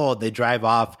 asshole!" They drive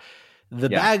off. The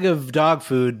bag of dog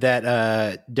food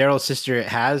that Daryl's sister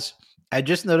has. I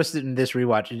just noticed it in this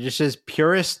rewatch. It just says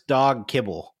 "Purest Dog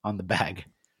Kibble" on the bag.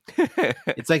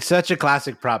 It's like such a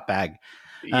classic prop bag.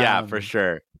 Yeah, for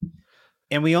sure.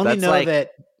 And we only know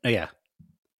that. Oh yeah.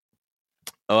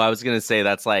 Oh, I was gonna say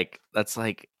that's like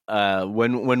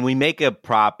when we make a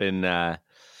prop in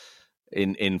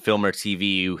film or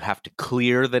TV, you have to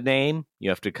clear the name. You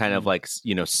have to kind of like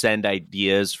send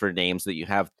ideas for names that you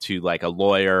have to like a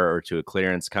lawyer or to a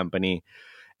clearance company,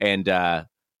 and there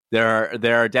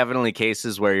are definitely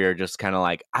cases where you're just kind of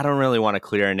like, I don't really want to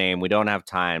clear a name. We don't have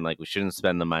time. Like we shouldn't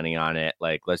spend the money on it.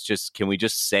 Like can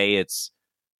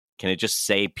it just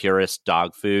say Purest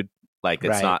Dog Food? Like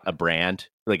it's not a brand.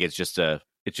 Like it just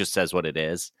says what it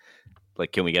is.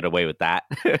 Like, can we get away with that?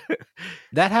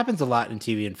 That happens a lot in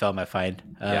TV and film, I find.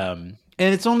 And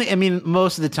it's only, I mean,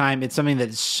 most of the time it's something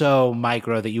that's so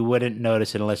micro that you wouldn't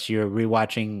notice it unless you're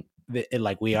rewatching it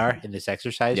like we are in this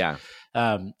exercise. Yeah.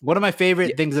 One of my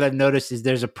favorite things that I've noticed is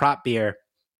there's a prop beer.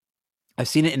 I've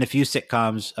seen it in a few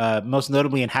sitcoms, most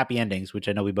notably in Happy Endings, which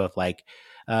I know we both like.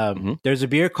 There's a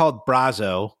beer called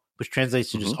Brazo, which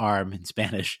translates to just arm in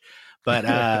Spanish,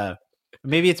 but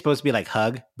maybe it's supposed to be like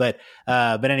hug. But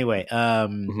anyway,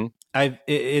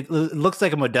 it looks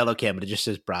like a Modelo can, but it just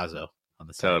says Brazo on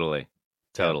the side.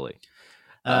 Totally.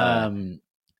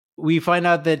 We find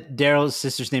out that Daryl's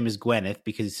sister's name is Gwyneth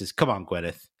because he says, "Come on,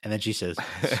 Gwyneth," and then she says,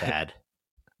 "Sad."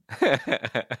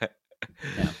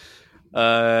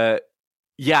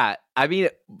 Yeah. I mean,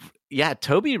 yeah.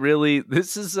 Toby really.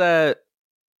 This is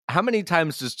how many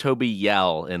times does Toby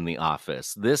yell in The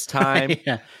Office? This time,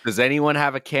 does anyone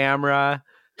have a camera?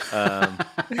 No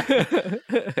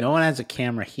one has a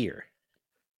camera here.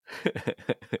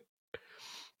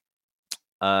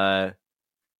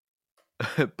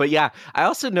 But yeah, I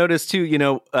also noticed too,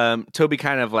 Toby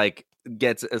kind of like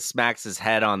smacks his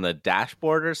head on the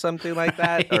dashboard or something like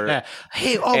that. Yeah.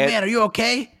 Hey, man, are you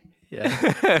okay?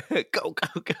 Yeah. Go.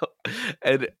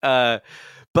 And,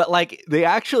 but like they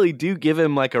actually do give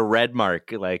him like a red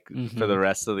mark, like for the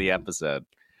rest of the episode.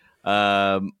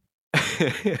 The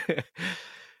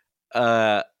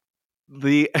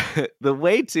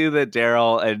way too that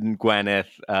Daryl and Gwyneth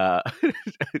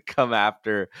come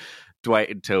after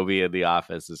Dwight and Toby in the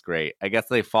office is great. I guess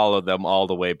they followed them all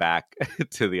the way back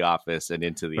to the office and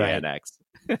into the annex.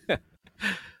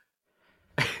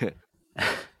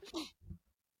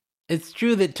 It's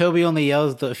true that Toby only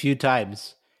yells a few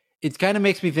times. It kind of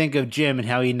makes me think of Jim and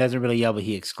how he doesn't really yell, but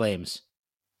he exclaims.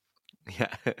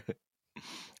 Yeah.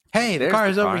 Hey, the car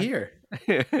is over here.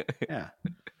 Yeah.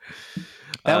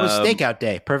 That was stakeout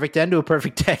day. Perfect end to a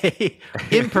perfect day.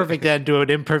 Imperfect end to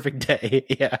an imperfect day.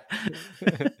 Yeah.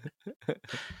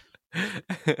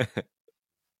 But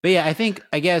yeah,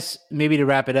 I guess maybe to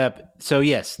wrap it up. So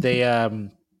yes, they,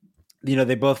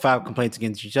 they both filed complaints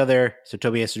against each other. So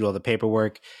Toby has to do all the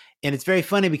paperwork. And it's very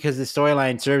funny because the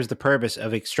storyline serves the purpose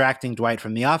of extracting Dwight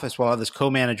from the office while all this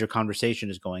co-manager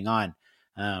conversation is going on.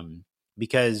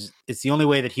 Because it's the only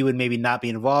way that he would maybe not be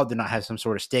involved and not have some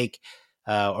sort of stake,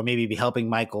 or maybe be helping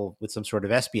Michael with some sort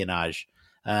of espionage.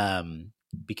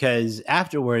 Because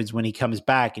afterwards, when he comes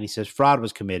back and he says fraud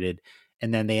was committed,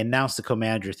 and then they announce the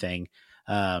co-manager thing,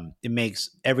 it makes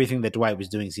everything that Dwight was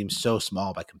doing seem so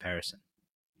small by comparison.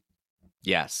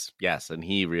 Yes. And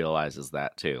he realizes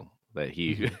that too. That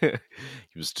he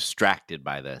was distracted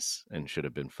by this and should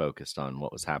have been focused on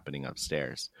what was happening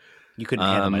upstairs. You couldn't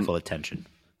handle my full attention.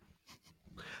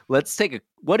 Let's take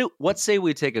what say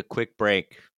we take a quick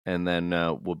break and then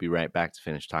we'll be right back to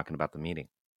finish talking about the meeting.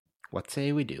 What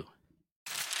say we do?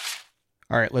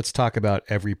 All right, let's talk about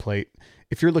Every Plate.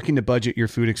 If you're looking to budget your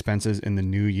food expenses in the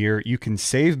new year, you can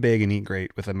save big and eat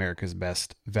great with America's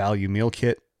Best Value Meal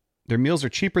Kit. Their meals are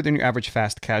cheaper than your average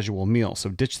fast casual meal, so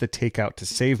ditch the takeout to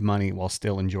save money while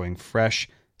still enjoying fresh,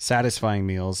 satisfying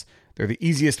meals. They're the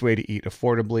easiest way to eat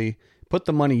affordably. Put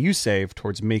the money you save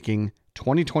towards making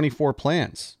 2024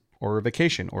 plans or a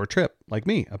vacation or a trip like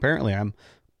me. Apparently, I'm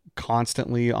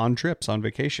constantly on trips, on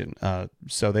vacation.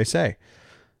 So they say.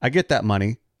 I get that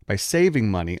money by saving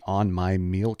money on my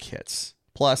meal kits.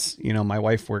 Plus, my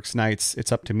wife works nights.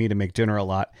 It's up to me to make dinner a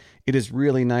lot. It is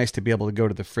really nice to be able to go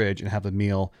to the fridge and have a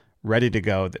meal ready to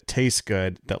go that tastes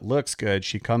good, that looks good.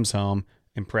 She comes home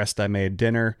impressed I made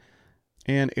dinner,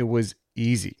 and it was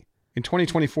easy. In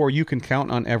 2024, you can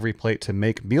count on Every Plate to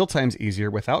make mealtimes easier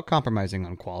without compromising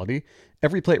on quality.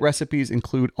 Every Plate recipes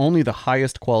include only the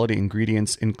highest quality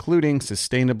ingredients, including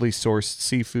sustainably sourced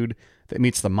seafood that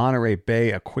meets the Monterey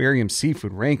Bay Aquarium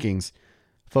seafood rankings.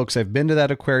 Folks, I've been to that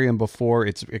aquarium before.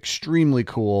 It's extremely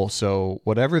cool, so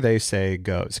whatever they say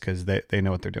goes, because they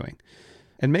know what they're doing.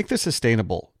 And make the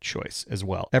sustainable choice as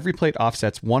well. Every Plate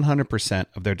offsets 100%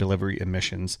 of their delivery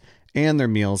emissions, and their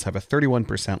meals have a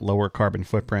 31% lower carbon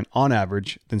footprint on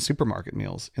average than supermarket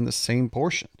meals in the same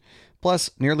portion.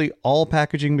 Plus, nearly all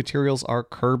packaging materials are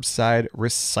curbside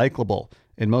recyclable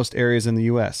in most areas in the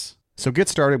U.S. So get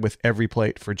started with Every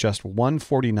Plate for just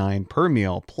 $1.49 per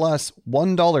meal, plus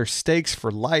 $1 steaks for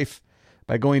life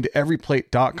by going to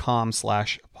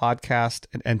everyplate.com/podcast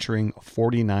and entering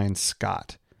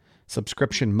 49Scott.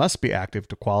 Subscription must be active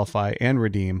to qualify and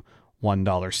redeem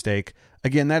 $1 steak.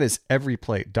 Again, that is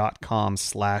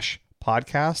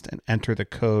everyplate.com/podcast and enter the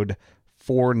code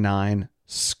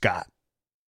 49Scott.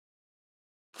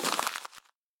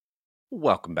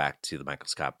 Welcome back to the Michael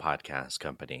Scott Podcast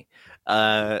Company.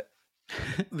 The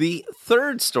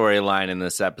third storyline in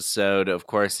this episode, of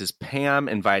course, is Pam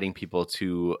inviting people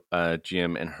to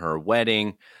Jim and her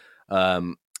wedding.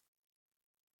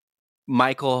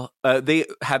 Michael, they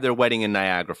had their wedding in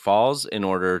Niagara Falls in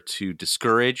order to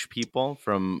discourage people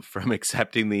from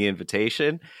accepting the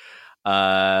invitation.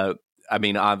 I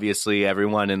mean, obviously,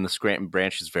 everyone in the Scranton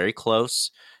branch is very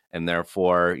close, and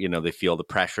therefore, they feel the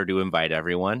pressure to invite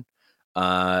everyone.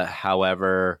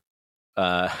 However,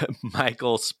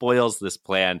 Michael spoils this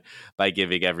plan by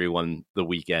giving everyone the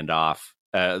weekend off,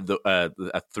 a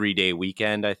 3-day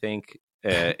weekend, I think,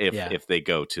 if they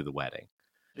go to the wedding.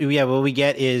 Yeah, what we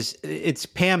get is it's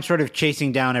Pam sort of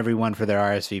chasing down everyone for their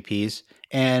RSVPs.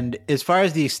 And as far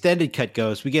as the extended cut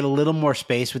goes, we get a little more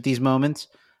space with these moments.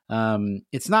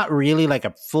 It's not really like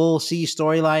a full C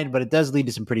storyline, but it does lead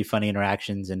to some pretty funny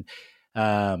interactions. And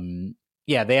they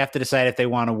have to decide if they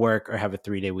want to work or have a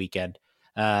 3-day weekend.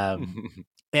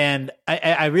 And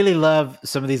I really love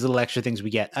some of these little extra things we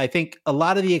get. I think a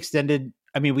lot of the extended,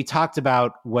 we talked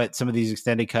about what some of these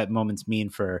extended cut moments mean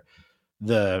for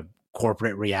the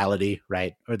corporate reality,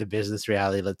 right? Or the business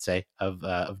reality, let's say, of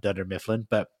Dunder Mifflin.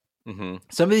 But some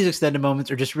of these extended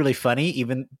moments are just really funny,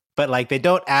 but like they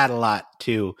don't add a lot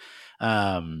to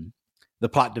the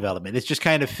plot development. It's just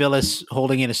kind of Phyllis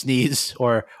holding in a sneeze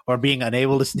or being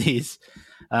unable to sneeze.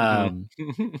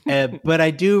 But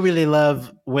I do really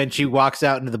love when she walks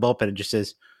out into the bullpen and just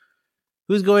says,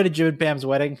 "Who's going to Jim and Pam's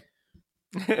wedding?"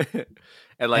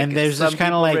 and there's just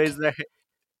kind of like,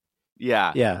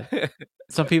 yeah.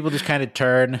 Some people just kind of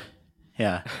turn.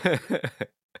 Yeah.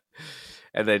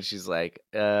 And then she's like,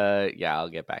 I'll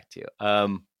get back to you. I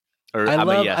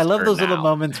love those little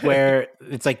moments where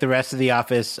it's like the rest of the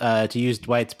office, to use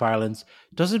Dwight's parlance,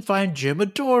 doesn't find Jim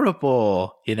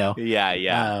adorable, Yeah.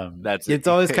 It's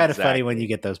always kind of funny when you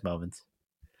get those moments.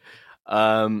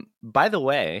 By the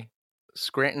way,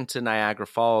 Scranton to Niagara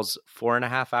Falls,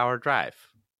 4.5-hour drive.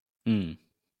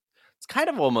 It's kind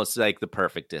of almost like the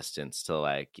perfect distance to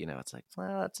it's like,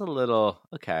 well, that's a little,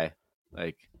 okay.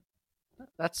 Like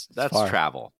that's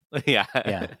travel. Yeah.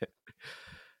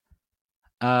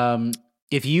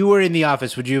 If you were in the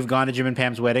office, would you have gone to Jim and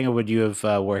Pam's wedding or would you have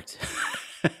worked?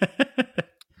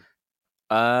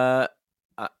 I'm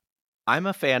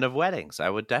a fan of weddings.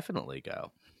 I would definitely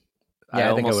go.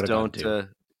 Yeah, I think I would have gone too.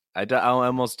 I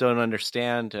almost don't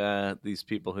understand these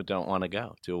people who don't want to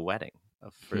go to a wedding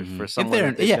for someone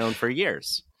that they've known for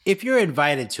years. If you're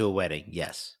invited to a wedding,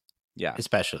 yes. Yeah.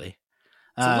 Especially.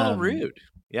 It's a little rude.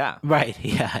 Yeah. Right.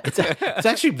 Yeah. It's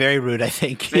actually very rude, I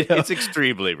think. It's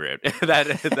extremely rude. That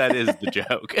is the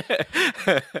joke.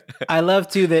 I love,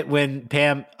 too, that when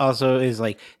Pam also is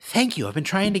like, "Thank you. I've been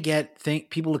trying to get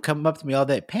people to come up to me all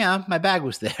day. Pam, my bag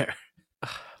was there."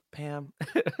 Pam.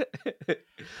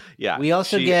 Yeah. We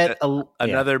also get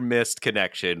another missed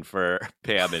connection for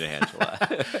Pam and Angela.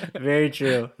 Very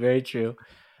true. Very true.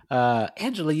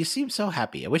 Angela, you seem so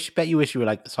happy. I bet you wish you were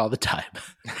like this all the time.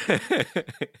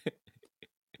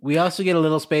 We also get a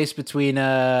little space between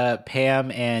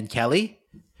Pam and Kelly,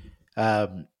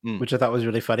 which I thought was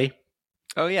really funny.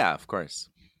 Oh, yeah, of course.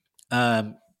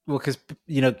 Well, because,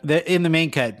 in the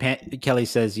main cut, Kelly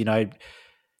says, I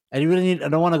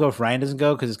don't want to go if Ryan doesn't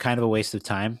go because it's kind of a waste of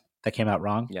time. That came out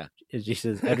wrong. Yeah. And she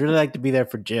says, "I'd really like to be there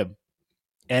for Jim."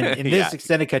 And in this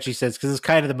extended cut, she says, because it's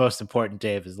kind of the most important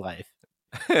day of his life.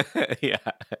 Yeah.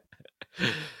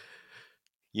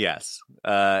 Yes.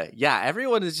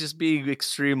 Everyone is just being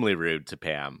extremely rude to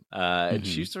Pam. And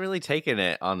she's really taking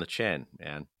it on the chin,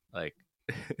 man. Like,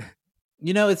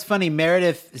 You know, it's funny.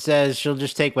 Meredith says she'll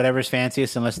just take whatever's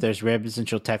fanciest unless there's ribs, and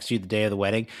she'll text you the day of the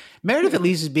wedding. Meredith at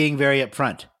least is being very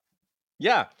upfront.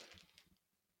 Yeah.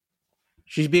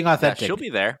 She's being authentic. Yeah, she'll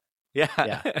be there. Yeah.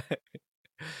 Yeah.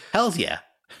 Hells yeah.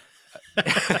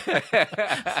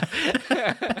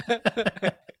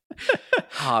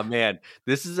 Oh man,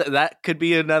 that could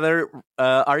be another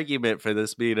argument for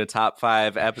this being a top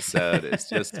 5 episode. It's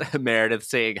just Meredith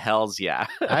saying "Hell's yeah."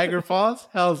 Niagara Falls,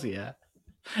 hells yeah.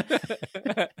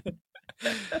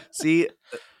 See,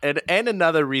 and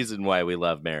another reason why we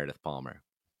love Meredith Palmer.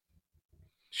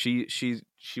 She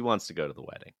wants to go to the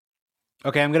wedding.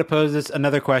 Okay, I'm going to pose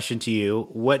another question to you.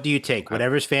 What do you take? Okay.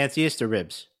 Whatever's fanciest or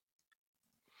ribs?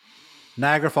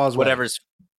 Niagara Falls wedding.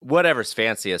 Whatever's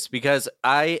fanciest, because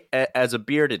I, as a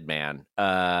bearded man,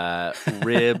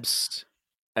 ribs,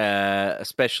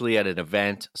 especially at an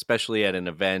event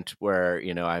where,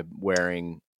 you know, I'm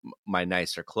wearing my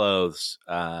nicer clothes,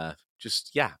 nobody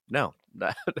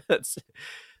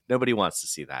wants to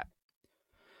see that.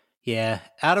 Yeah.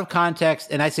 Out of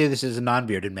context, and I say this as a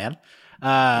non-bearded man,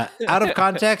 out of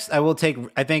context, I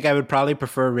think I would probably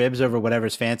prefer ribs over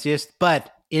whatever's fanciest,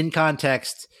 but in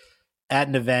context, at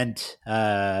an event,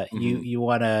 you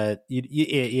want to,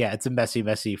 it's a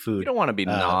messy food. You don't want to be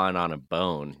gnawing on a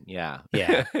bone. Yeah.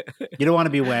 Yeah. You don't want to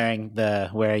be wearing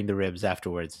the ribs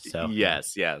afterwards. So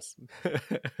yes.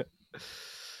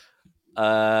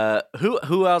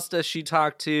 Who else does she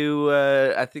talk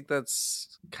to? I think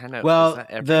that's kind of,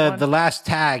 the last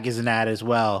tag is an ad as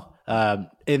well.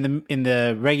 In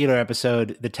the regular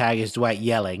episode, the tag is Dwight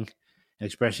yelling and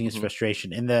expressing his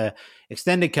frustration. In the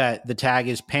extended cut, the tag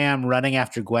is Pam running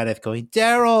after Gwyneth going,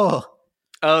 Daryl!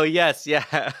 Oh, yes,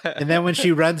 yeah. And then when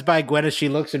she runs by Gwyneth, she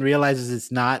looks and realizes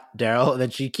it's not Daryl. And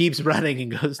then she keeps running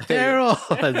and goes, Daryl!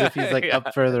 As if he's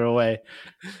up further away.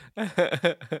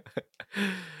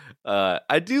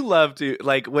 I do love to,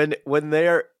 like, when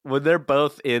they're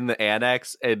both in the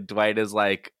annex and Dwight is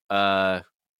like,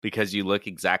 because you look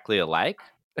exactly alike.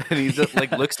 And he just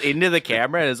looks into the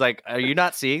camera and is like, "Are you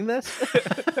not seeing this?"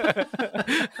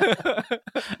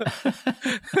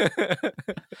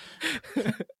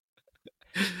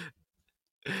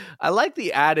 I like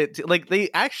the added. Like, they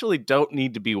actually don't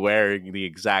need to be wearing the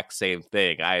exact same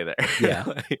thing either.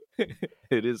 Yeah,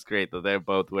 it is great that they're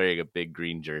both wearing a big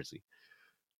green jersey.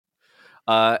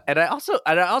 And I also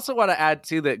want to add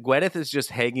too that Gwyneth is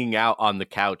just hanging out on the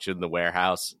couch in the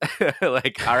warehouse.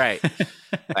 Like, all right,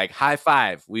 like high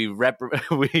five. We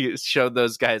showed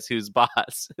those guys who's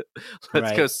boss.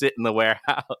 Let's go sit in the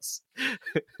warehouse.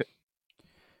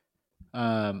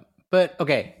 But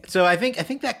okay, so I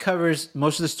think that covers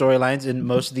most of the storylines and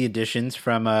most of the additions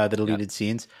from the deleted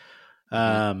scenes.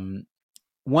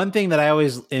 One thing that I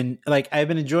always I've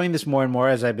been enjoying this more and more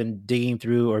as I've been digging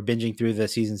through or binging through the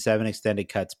season 7 extended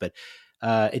cuts, but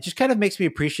it just kind of makes me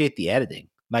appreciate the editing,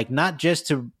 like not just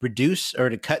to reduce or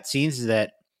to cut scenes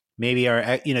that maybe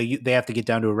are, they have to get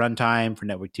down to a runtime for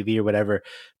network TV or whatever,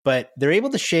 but they're able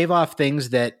to shave off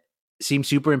things that seem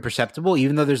super imperceptible,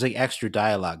 even though there's extra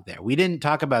dialogue there. We didn't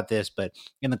talk about this, but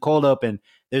in the cold open,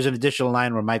 there's an additional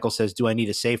line where Michael says, "Do I need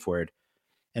a safe word?"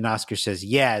 And Oscar says,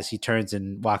 "Yeah," as he turns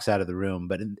and walks out of the room.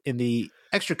 But in the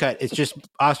extra cut, it's just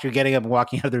Oscar getting up and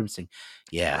walking out of the room saying,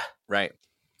 "Yeah." Right.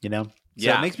 So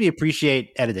it makes me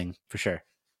appreciate editing for sure.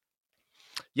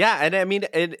 Yeah. And I mean,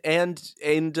 and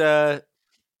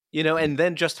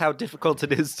then just how difficult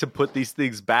it is to put these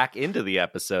things back into the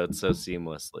episode so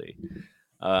seamlessly.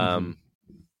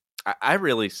 I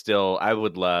really I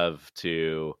would love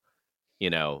to,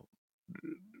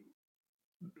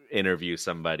 interview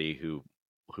somebody who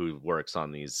works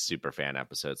on these super fan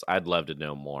episodes. I'd love to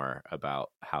know more about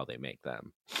how they make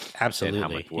them. Absolutely.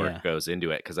 And how much work goes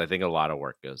into it, because I think a lot of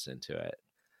work goes into it.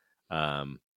 I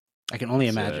can only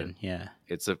imagine.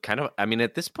 It's a kind of, I mean,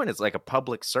 at this point, it's like a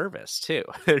public service too.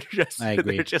 I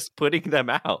agree. They're just putting them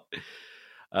out.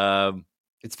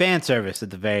 It's fan service at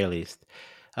the very least.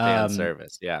 Fan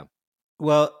service, yeah.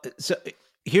 Well, so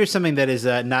here's something that is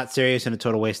not serious and a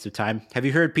total waste of time. Have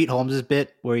you heard Pete Holmes'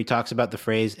 bit where he talks about the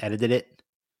phrase "edited it"?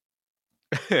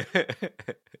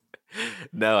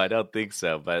 No, I don't think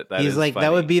so. But he's like, funny.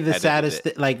 That would be the saddest.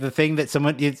 The thing that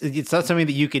someone, it's not something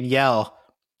that you can yell.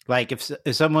 Like if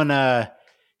someone,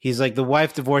 he's like, the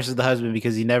wife divorces the husband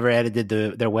because he never edited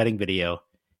their wedding video,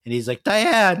 and he's like,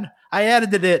 Diane, I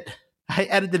edited it. I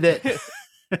edited it.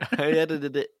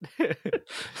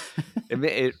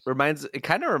 It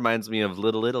kind of reminds me of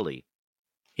Little Italy.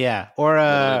 Yeah. Or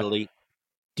Little Italy.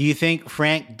 Do you think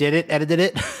Frank edited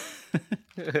it?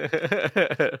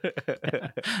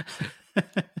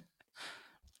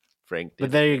 Frank did.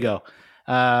 But there you go.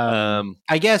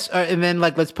 I guess, and then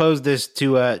like let's pose this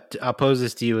to. I'll pose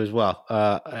this to you as well.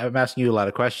 I'm asking you a lot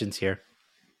of questions here.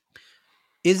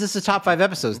 Is this a top 5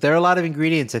 episodes? There are a lot of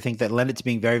ingredients I think that lend it to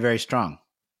being very, very strong.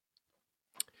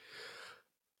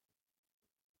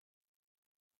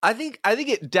 I think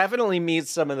it definitely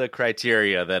meets some of the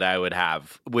criteria that I would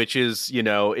have, which is,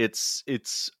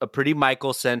 it's a pretty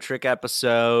Michael-centric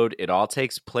episode. It all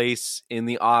takes place in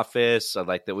the office. I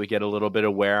like that we get a little bit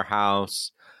of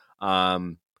warehouse.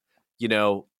 It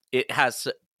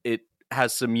has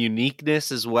some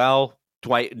uniqueness as well.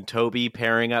 Dwight and Toby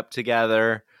pairing up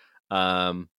together.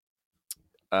 Love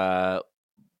to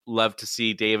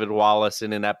see David Wallace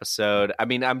in an episode. I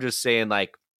mean, I'm just saying,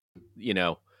 like,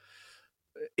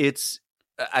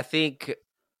 I think,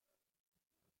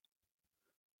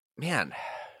 man,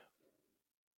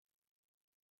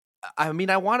 I mean,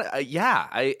 I want to, I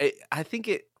think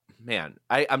it, man,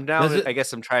 I'm now, I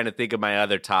guess I'm trying to think of my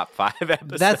other top 5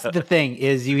 episodes. That's the thing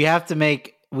is we have to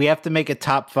make a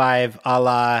top 5 a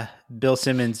la Bill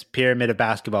Simmons pyramid of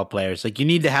basketball players. Like you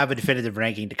need to have a definitive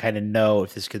ranking to kind of know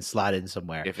if this could slot in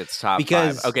somewhere. If it's top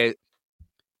 5. Okay.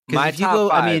 My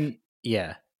top 5, I mean,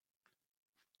 yeah.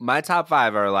 My top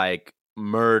 5 are like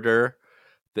murder,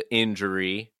 the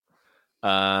injury,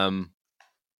 I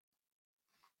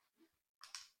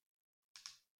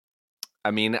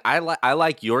mean, I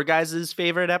like your guys'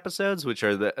 favorite episodes, which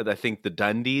are I think the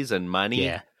Dundies and Money.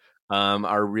 Yeah.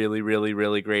 Are really, really,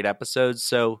 really great episodes.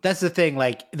 So that's the thing.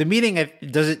 Like the meeting,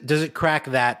 does it crack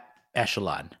that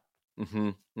echelon? Mm-hmm,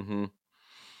 mm-hmm.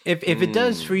 If it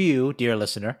does for you, dear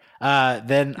listener,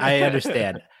 then I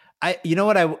understand. I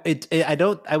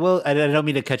don't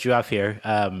mean to cut you off here.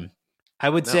 I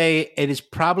would say it is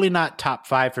probably not top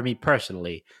 5 for me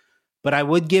personally, but I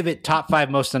would give it top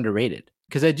 5 most underrated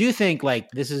because I do think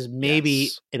like this is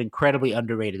maybe an incredibly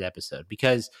underrated episode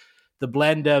because the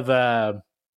blend of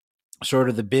sort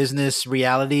of the business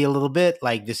reality a little bit,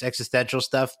 like this existential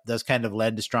stuff does kind of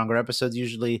lend to stronger episodes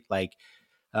usually, like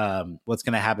what's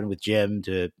going to happen with Jim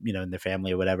to, in their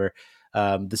family or whatever.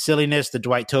 The silliness, the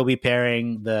Dwight Toby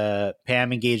pairing, the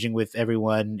Pam engaging with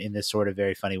everyone in this sort of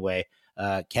very funny way.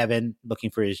 Kevin looking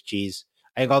for his cheese.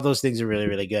 I think all those things are really,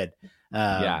 really good.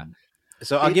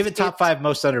 So I'll give it top 5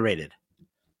 most underrated.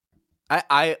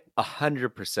 I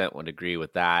 100% would agree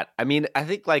with that. I mean, I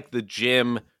think like the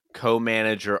Jim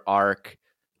co-manager arc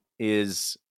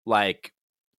is like,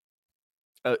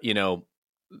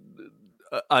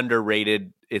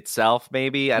 underrated itself,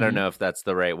 maybe. I don't know if that's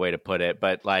the right way to put it,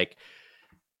 but like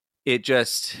it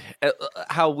just,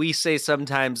 how we say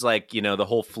sometimes, like, the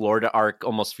whole Florida arc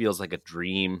almost feels like a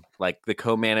dream. Like the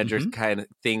co-manager kind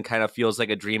of feels like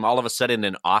a dream. All of a sudden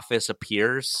an office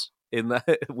appears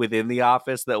within the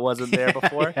office that wasn't there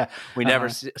before. Yeah. We never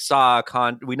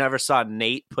saw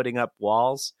Nate putting up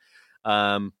walls.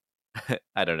 I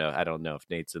don't know. I don't know if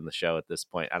Nate's in the show at this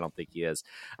point. I don't think he is.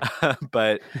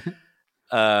 But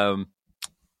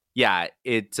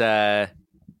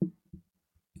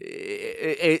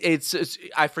it's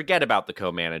I forget about the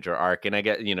co-manager arc, and I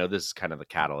get, this is kind of the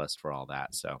catalyst for all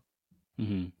that. So,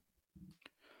 I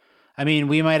mean,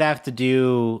 we might have to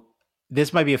do.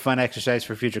 This might be a fun exercise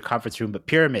for future conference room, but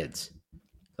pyramids,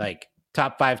 like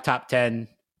top 5, top 10,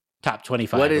 top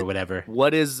 25 or whatever.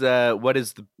 What is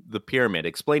the pyramid?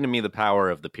 Explain to me the power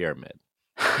of the pyramid.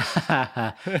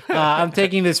 I'm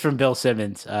taking this from Bill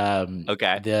Simmons.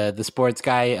 Okay. The sports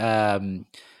guy.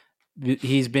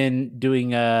 He's been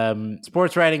doing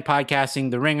sports writing,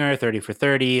 podcasting, The Ringer, 30 for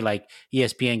 30, like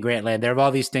ESPN, Grantland. There are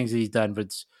all these things that he's done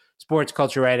with sports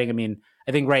culture writing. I mean,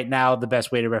 I think right now the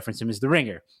best way to reference him is The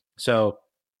Ringer. So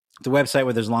it's a website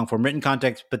where there's long form written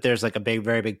content, but there's like a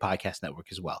very big podcast network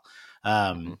as well.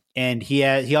 And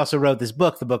he also wrote this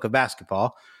book, The Book of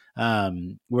Basketball,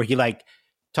 where he like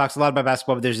talks a lot about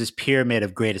basketball, but there's this pyramid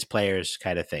of greatest players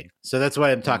kind of thing. So that's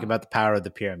why I'm talking about the power of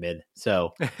the pyramid.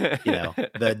 So,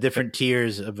 the different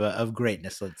tiers of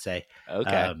greatness, let's say.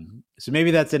 Okay. So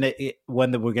maybe that's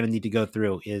one that we're going to need to go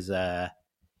through is,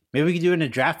 maybe we could do it in a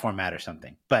draft format or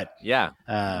something, but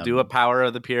do a power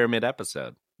of the pyramid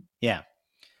episode. Yeah.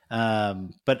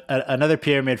 But another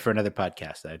pyramid for another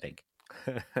podcast, I think.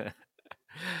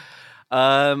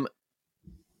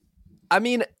 I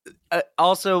mean,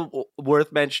 also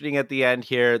worth mentioning at the end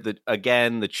here that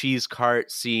again, the cheese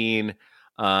cart scene,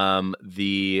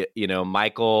 Michael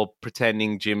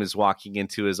pretending Jim is walking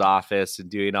into his office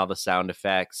and doing all the sound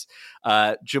effects.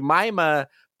 Jemima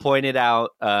pointed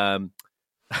out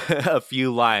a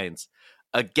few lines.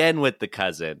 again with the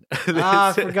cousin.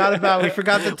 I forgot about. We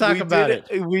forgot to talk about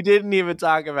it. We didn't even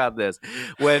talk about this.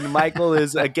 When Michael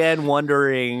is again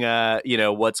wondering,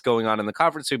 what's going on in the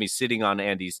conference room. He's sitting on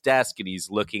Andy's desk and he's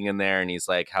looking in there and he's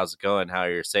like, "How's it going? How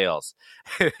are your sales?"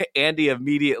 Andy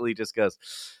immediately just goes,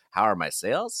 "How are my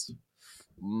sales?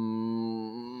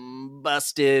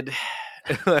 Busted."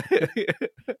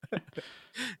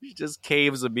 He just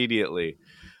caves immediately.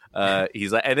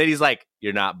 He's like, and then he's like,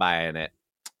 "You're not buying it."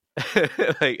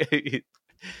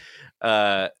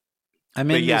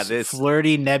 This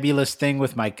flirty, nebulous thing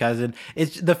with my cousin.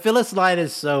 It's the Phyllis line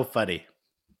is so funny.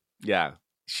 Yeah,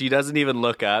 she doesn't even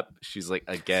look up. She's like,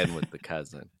 again with the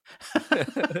cousin.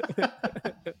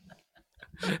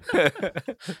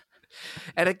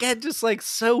 And again, just like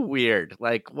so weird.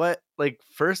 Like what? Like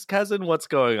first cousin? What's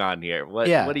going on here? What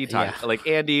are you talking? Yeah. Like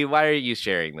Andy, why are you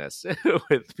sharing this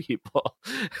with people?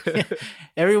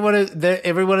 Everyone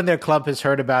in their club has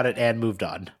heard about it and moved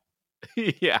on.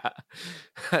 Yeah,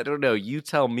 I don't know. You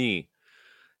tell me.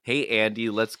 Hey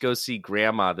Andy, let's go see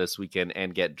Grandma this weekend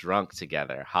and get drunk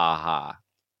together. Ha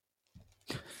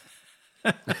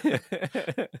ha.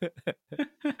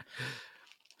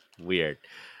 Weird.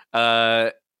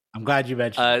 I'm glad you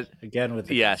mentioned it again with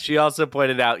the she also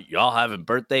pointed out y'all having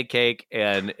birthday cake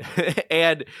and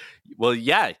well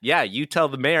you tell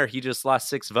the mayor he just lost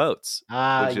 6 votes.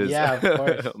 Which is of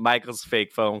course. Michael's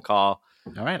fake phone call.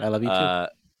 All right, I love you too.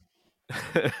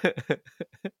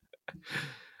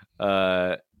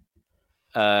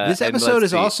 This episode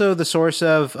is also the source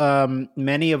of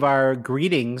many of our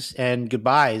greetings and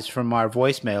goodbyes from our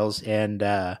voicemails and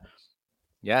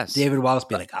yes, David Wallace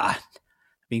be like,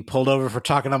 being pulled over for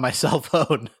talking on my cell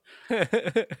phone.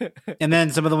 And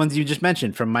then some of the ones you just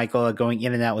mentioned from Michael going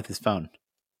in and out with his phone.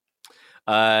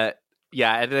 And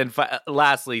then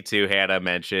lastly, too, Hannah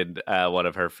mentioned one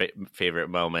of her favorite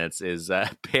moments is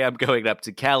Pam going up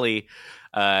to Kelly,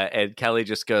 and Kelly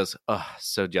just goes, "Oh,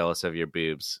 so jealous of your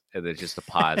boobs," and then just a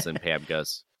pause, and Pam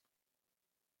goes,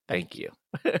 "Thank you."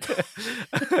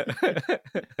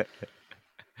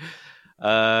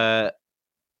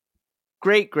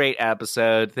 Great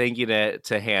episode. Thank you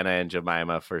to Hannah and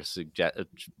Jemima for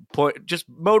just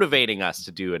motivating us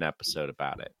to do an episode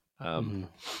about it.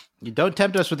 You don't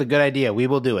tempt us with a good idea. We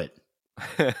will do it.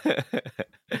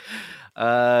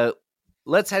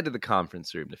 Let's head to the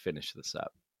conference room to finish this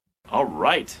up. All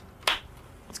right.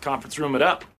 Let's conference room it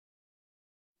up.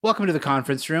 Welcome to the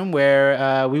conference room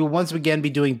where we will once again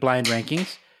be doing blind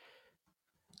rankings.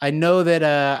 I know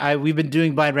that we've been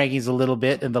doing blind rankings a little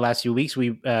bit in the last few weeks.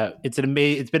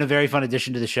 It's been a very fun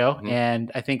addition to the show,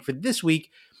 and I think for this week,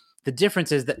 the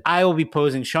difference is that I will be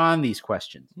posing Sean these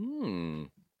questions.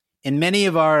 In many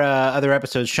of our other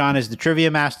episodes, Sean is the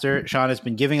trivia master. Sean has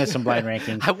been giving us some blind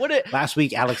rankings. Last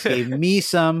week, Alex gave me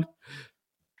some.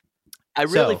 I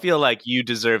really feel like you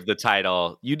deserve the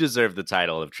title. You deserve the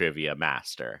title of trivia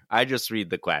master. I just read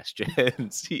the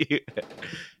questions.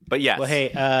 But yes. Well, hey,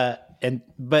 and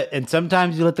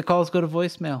sometimes you let the calls go to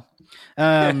voicemail.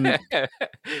 I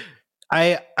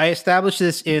established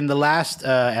this in the last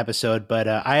episode, but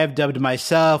I have dubbed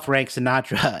myself Rank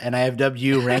Sinatra, and I have dubbed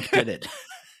you Rank Did It.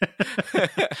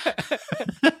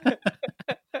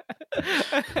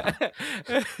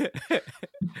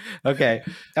 Okay,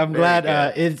 I'm glad.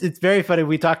 It's very funny.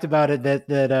 We talked about it that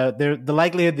the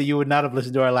likelihood that you would not have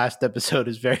listened to our last episode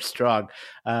is very strong.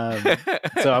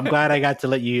 So I'm glad I got to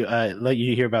let you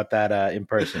hear about that in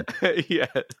person. Yes.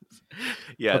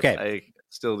 Okay. I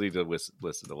still need to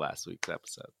listen to last week's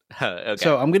episode. Okay.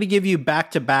 So I'm going to give you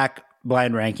back-to-back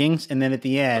blind rankings, and then at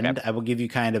the end, I will give you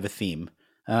kind of a theme.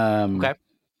 Okay.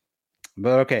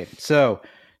 But okay, so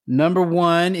number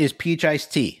 1 is peach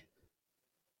iced tea.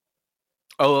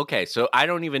 Oh, okay. So I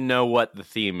don't even know what the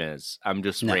theme is. I'm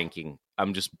just ranking.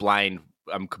 I'm just blind.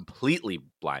 I'm completely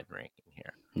blind ranking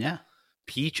here. Yeah.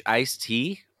 Peach iced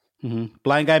tea? Mm-hmm.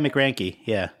 Blind guy McRanky.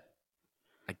 Yeah.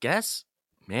 I guess,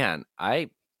 man, I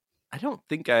don't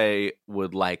think I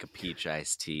would like a peach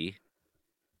iced tea.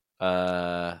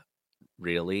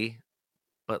 Really?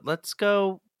 But let's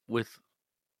go with,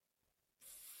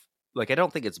 I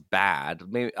don't think it's bad.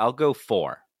 Maybe I'll go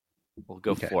 4. We'll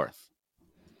go 4th.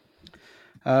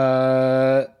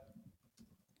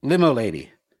 Limo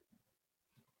Lady.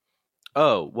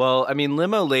 Oh, well, I mean,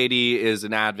 Limo Lady is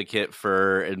an advocate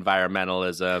for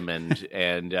environmentalism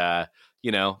and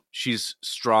she's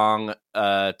strong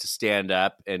to stand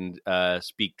up and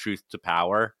speak truth to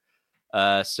power.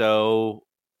 So,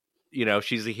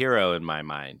 she's a hero in my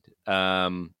mind.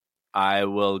 I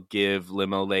will give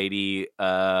Limo Lady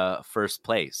first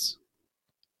place.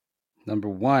 Number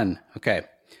 1. Okay.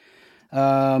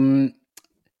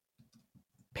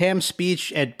 Pam's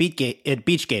speech at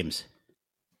beach games.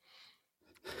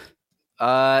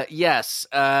 Yes.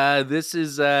 This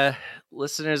is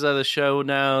listeners of the show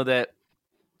know that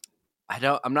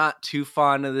I'm not too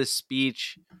fond of this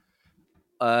speech.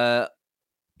 I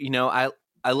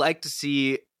like to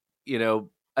see, I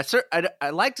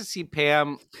like to see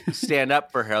Pam stand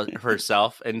up for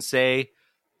herself and say,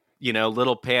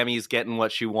 little Pammy's getting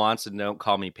what she wants and don't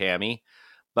call me Pammy.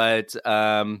 But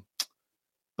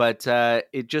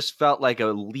it just felt like a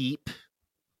leap,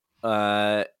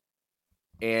 and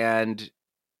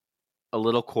a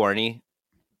little corny.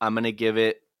 I'm going to give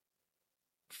it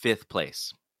 5th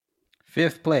place.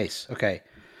 5th place. Okay.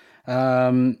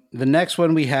 The next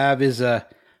one we have is I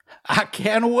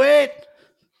can't wait.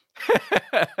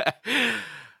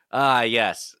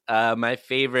 Yes. My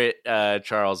favorite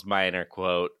Charles Minor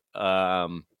quote.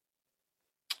 Man,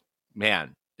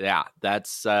 yeah,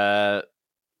 that's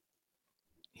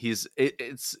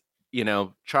it's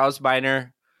Charles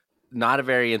Minor, not a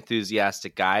very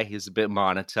enthusiastic guy. He's a bit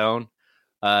monotone.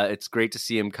 It's great to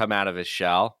see him come out of his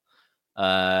shell.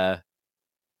 And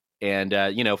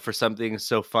for something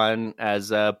so fun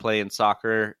as playing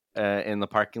soccer in the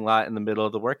parking lot in the middle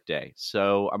of the workday.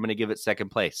 So I'm going to give it 2nd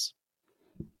place.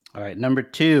 All right, number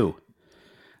 2.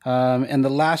 And the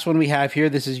last one we have here,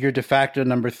 this is your de facto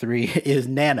number 3, is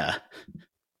Nana.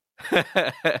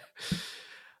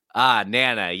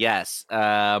 Nana, yes.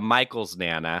 Michael's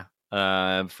Nana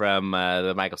from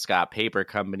the Michael Scott Paper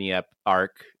Company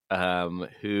arc,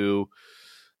 who,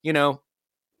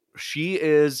 she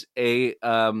is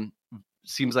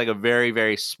seems like a very,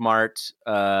 very smart,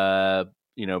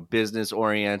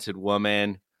 business-oriented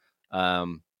woman.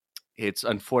 It's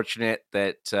unfortunate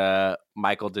that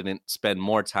Michael didn't spend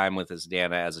more time with his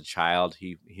Nana as a child.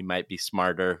 He might be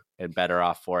smarter and better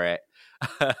off for it.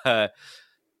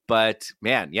 But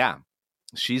man, yeah,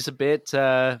 she's a bit.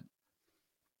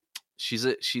 She's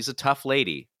a tough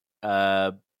lady.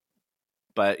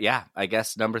 But yeah, I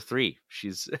guess number 3.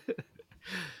 She's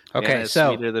okay.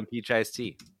 So sweeter than peach iced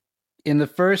tea. In the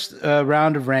first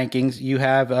round of rankings, you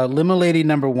have Limo Lady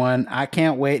number 1, I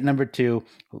Can't Wait number 2,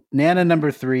 Nana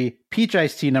number 3, Peach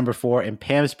Iced Tea number 4, and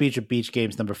Pam's Speech at Beach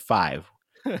Games number 5.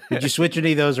 Did you switch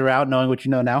any of those around, knowing what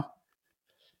you know now?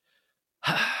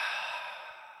 I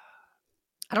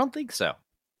don't think so.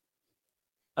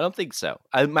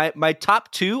 My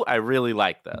top 2, I really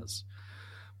like those.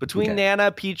 Between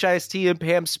Nana, Peach Iced Tea, and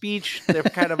Pam's Speech, they're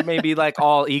kind of maybe like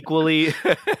all equally.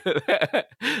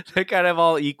 They're kind of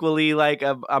all equally like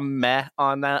a meh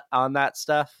on that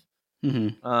stuff.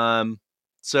 Mm-hmm.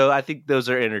 So I think those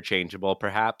are interchangeable,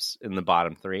 perhaps in the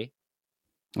bottom 3.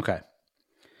 Okay.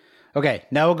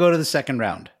 Now we'll go to the second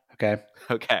round. Okay.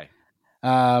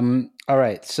 All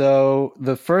right. So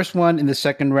the first one in the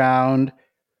second round,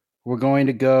 we're going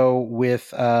to go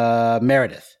with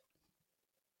Meredith.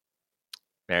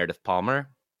 Meredith Palmer.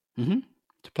 Mm-hmm.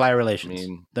 Supplier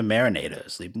relations. The Marinator,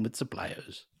 sleeping with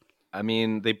suppliers. I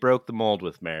mean, they broke the mold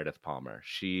with Meredith Palmer.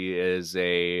 She is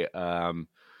a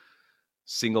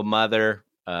single mother,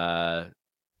 has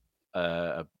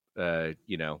a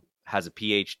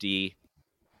PhD,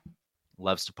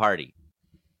 loves to party.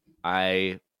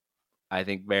 I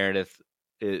think Meredith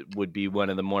would be one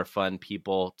of the more fun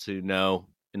people to know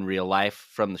in real life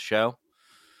from the show.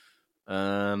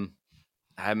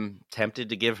 I'm tempted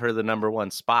to give her the number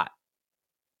 1 spot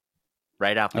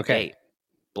right out the gate.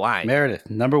 Blind.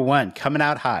 Meredith, number 1, coming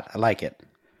out hot. I like it.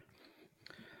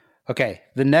 Okay,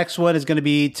 the next one is going to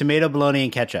be tomato, bologna,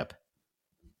 and ketchup.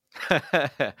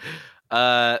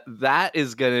 That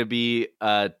is going to be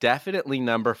definitely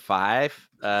number 5.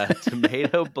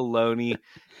 Tomato, bologna,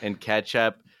 and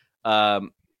ketchup. I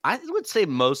would say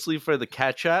mostly for the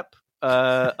ketchup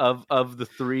of the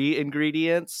 3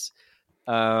 ingredients.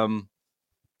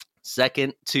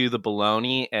 Second to the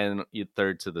bologna, and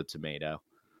third to the tomato.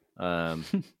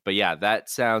 But yeah, that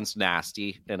sounds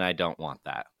nasty, and I don't want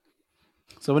that.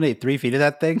 Someone ate 3 feet of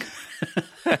that thing?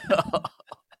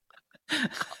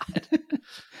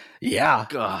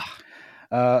 Yeah.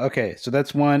 Okay, so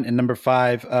that's 1. And number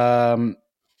 5,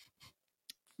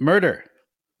 murder.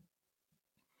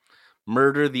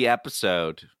 Murder the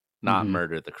episode, not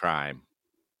murder the crime.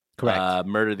 Correct.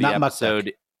 Murder the not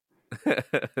episode.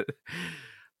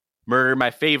 Murder my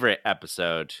favorite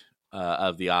episode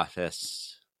of The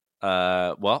Office.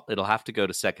 Well, it'll have to go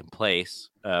to second place,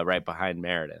 right behind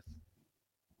Meredith.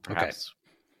 Perhaps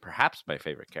my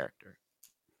favorite character.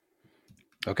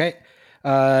 Okay.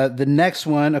 The next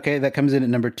one, that comes in at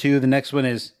number 2. The next one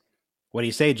is, what do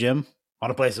you say, Jim?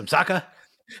 Want to play some soccer?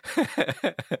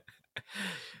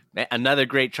 Another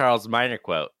great Charles Minor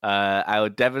quote. I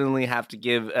would definitely have to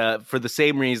give, for the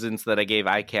same reasons that I gave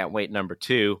I Can't Wait number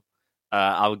 2,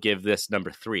 I'll give this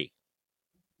number 3.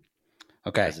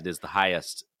 Okay. As it is the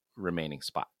highest remaining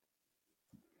spot.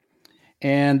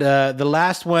 And the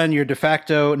last one, your de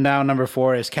facto now number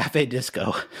 4 is Cafe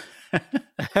Disco.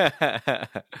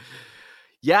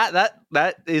 Yeah,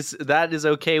 that is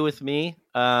okay with me.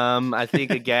 I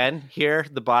think again here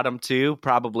the bottom 2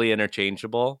 probably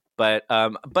interchangeable, but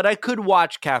I could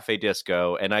watch Cafe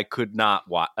Disco and I could not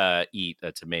eat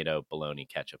a tomato bologna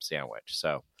ketchup sandwich.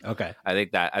 So okay, I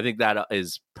think that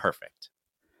is perfect.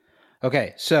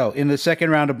 Okay, so in the second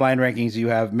round of blind rankings, you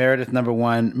have Meredith number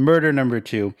 1, Murder number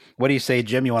 2. What do you say,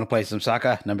 Jim? You want to play some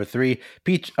Saka number 3,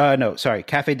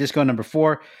 Cafe Disco number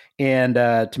 4, and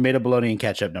tomato bologna and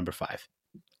ketchup number 5.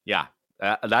 Yeah,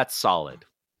 that's solid.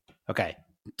 Okay.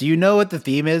 Do you know what the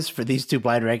theme is for these 2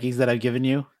 blind rankings that I've given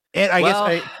you? And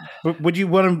guess, would you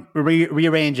want to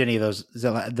rearrange any of those,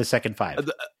 the second 5?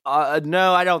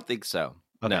 No, I don't think so.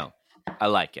 Okay. No, I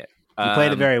like it. You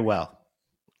played it very well.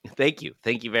 Thank you.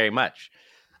 Thank you very much.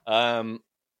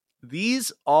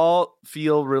 These all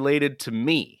feel related to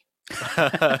me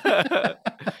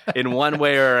in one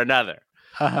way or another.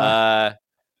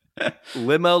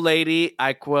 Limo lady,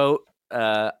 I quote,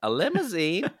 a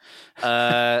limousine.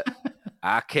 I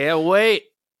can't wait.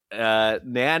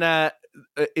 Nana,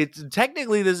 it's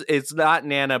technically this. It's not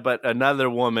Nana, but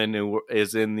another woman who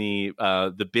is in the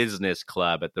business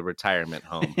club at the retirement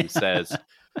home who says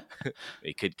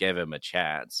we could give him a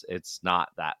chance. It's not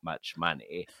that much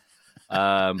money.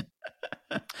 The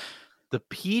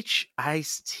peach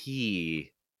iced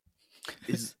tea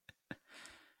is.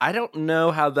 I don't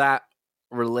know how that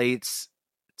relates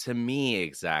to me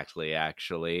exactly.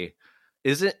 Actually,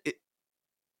 isn't it?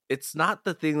 It's not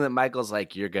the thing that Michael's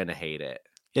like, you're gonna hate it.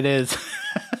 It is.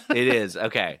 It is.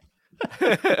 Okay.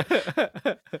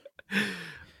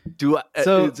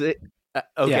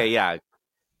 Yeah.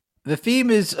 The theme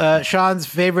is Sean's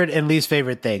favorite and least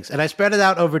favorite things, and I spread it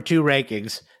out over 2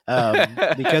 rankings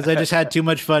because I just had too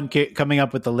much fun coming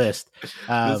up with the list.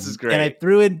 This is great. And I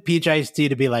threw in peach iced tea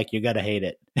to be like, you're gonna hate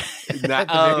it. At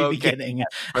the very beginning.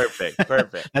 Perfect.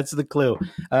 That's the clue.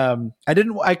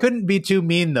 I couldn't be too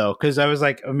mean though, because I was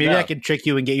like, maybe I can trick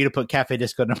you and get you to put Cafe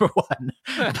Disco number 1.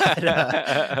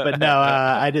 but no,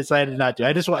 I decided not to.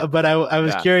 I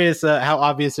was curious how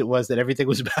obvious it was that everything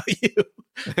was about you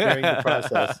during the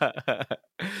process.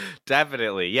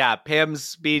 Definitely. Yeah. Pam's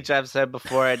speech, I've said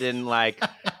before, I didn't like.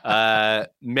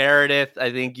 Meredith,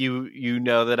 I think you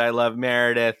know that I love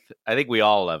Meredith. I think we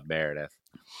all love Meredith.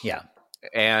 Yeah.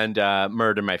 And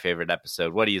Murder, my favorite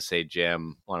episode. What do you say,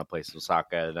 Jim? Want to play some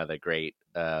Saka? Another great.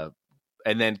 And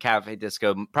then Cafe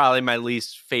Disco, probably my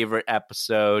least favorite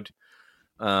episode.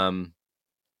 And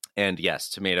yes,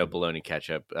 tomato bologna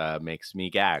ketchup makes me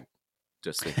gag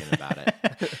just thinking about it.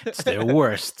 It's their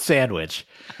worst sandwich.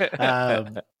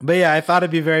 But yeah, I thought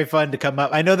it'd be very fun to come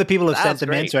up. I know that people have sent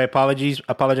them in, so I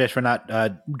apologize for not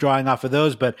drawing off of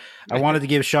those. But I wanted to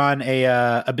give Sean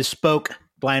a bespoke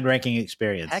blind ranking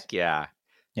experience. Heck yeah.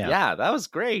 Yeah, that was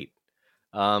great.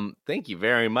 Thank you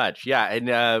very much. Yeah,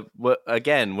 and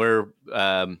again, we're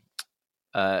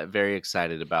very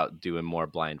excited about doing more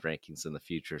blind rankings in the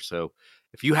future. So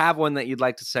if you have one that you'd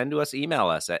like to send to us, email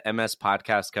us at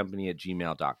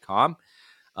mspodcastcompany@gmail.com.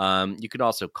 You can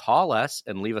also call us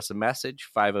and leave us a message,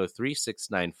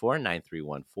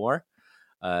 503-694-9314.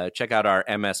 Check out our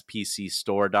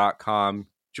mspcstore.com.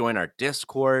 Join our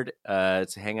Discord to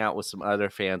hang out with some other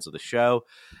fans of the show.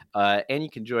 And you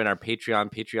can join our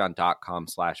Patreon,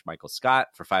 patreon.com/Michael Scott.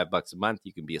 For $5 a month,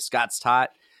 you can be a Scott's Tot.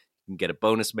 You can get a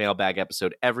bonus mailbag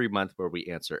episode every month where we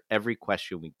answer every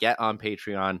question we get on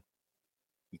Patreon.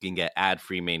 You can get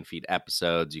ad-free main feed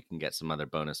episodes. You can get some other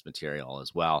bonus material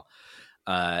as well.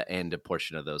 And a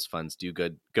portion of those funds do go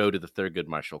to the Thurgood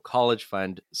Marshall College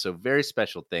Fund. So very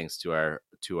special thanks to our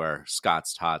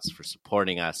Scott's Tots for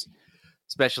supporting us.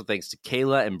 Special thanks to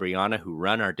Kayla and Brianna who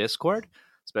run our Discord.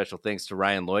 Special thanks to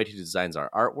Ryan Lloyd who designs our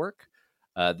artwork.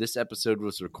 This episode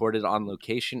was recorded on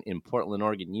location in Portland,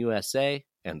 Oregon, USA,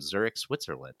 and Zurich,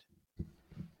 Switzerland.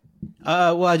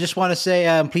 Well, I just want to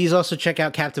say, please also check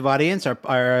out Captive Audience,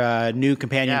 our new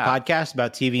companion podcast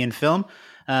about TV and film.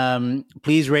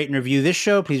 Please rate and review this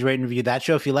show. Please rate and review that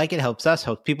show if you like it. Helps us,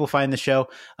 helps people find the show.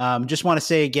 Just want to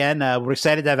say again, we're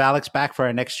excited to have Alex back for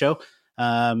our next show.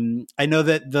 I know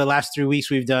that the last 3 weeks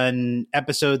we've done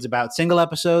episodes about single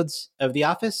episodes of The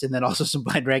Office and then also some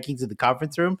blind rankings in the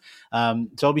conference room. So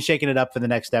I'll be shaking it up for the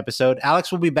next episode.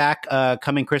 Alex will be back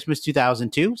coming Christmas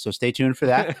 2002. So stay tuned for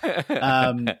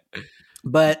that.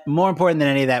 But more important than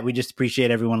any of that, we just appreciate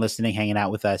everyone listening, hanging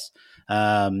out with us.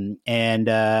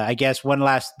 I guess one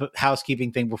last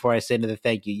housekeeping thing before I say another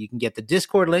thank you. You can get the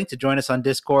Discord link to join us on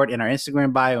Discord in our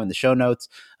Instagram bio in the show notes.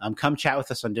 Come chat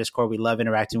with us on Discord. We love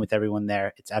interacting with everyone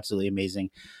there. It's absolutely amazing.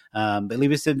 But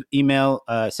leave us an email,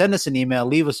 send us an email,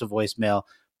 leave us a voicemail.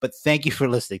 But thank you for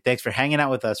listening. Thanks for hanging out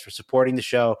with us, for supporting the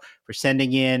show, for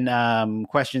sending in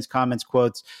questions, comments,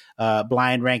 quotes,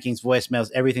 blind rankings, voicemails,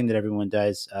 everything that everyone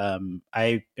does.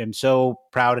 I am so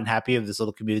proud and happy of this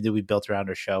little community we built around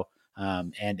our show.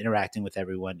 And interacting with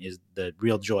everyone is the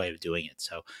real joy of doing it.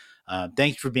 So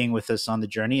thanks for being with us on the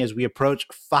journey as we approach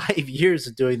 5 years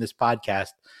of doing this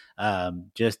podcast.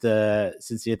 Just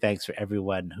sincere thanks for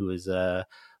everyone who has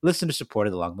listened or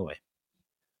supported along the way.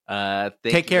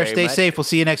 Take care. Stay safe. We'll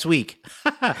see you next week.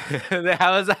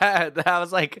 How was that? That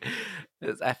was like,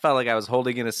 I felt like I was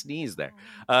holding in a sneeze there.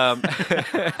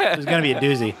 It was going to be a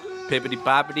doozy. Pippity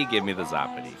poppity, give me the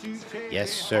zoppity.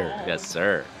 Yes, sir. Yes,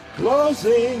 sir.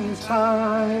 Closing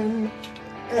time.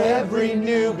 Every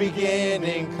new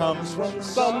beginning comes from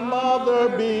some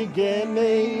other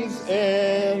beginning's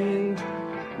end.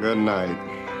 Good night.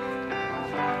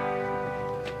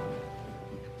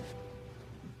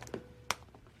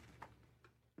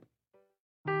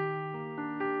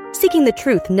 Seeking the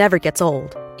truth never gets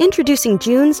old. Introducing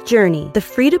June's Journey, the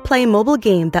free-to-play mobile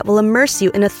game that will immerse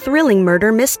you in a thrilling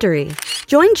murder mystery.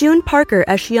 Join June Parker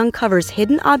as she uncovers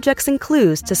hidden objects and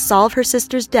clues to solve her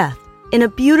sister's death in a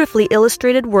beautifully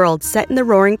illustrated world set in the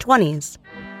Roaring '20s.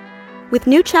 With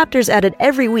new chapters added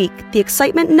every week, the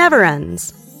excitement never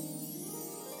ends.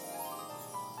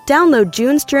 Download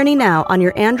June's Journey now on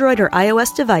your Android or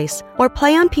iOS device, or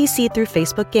play on PC through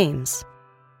Facebook Games.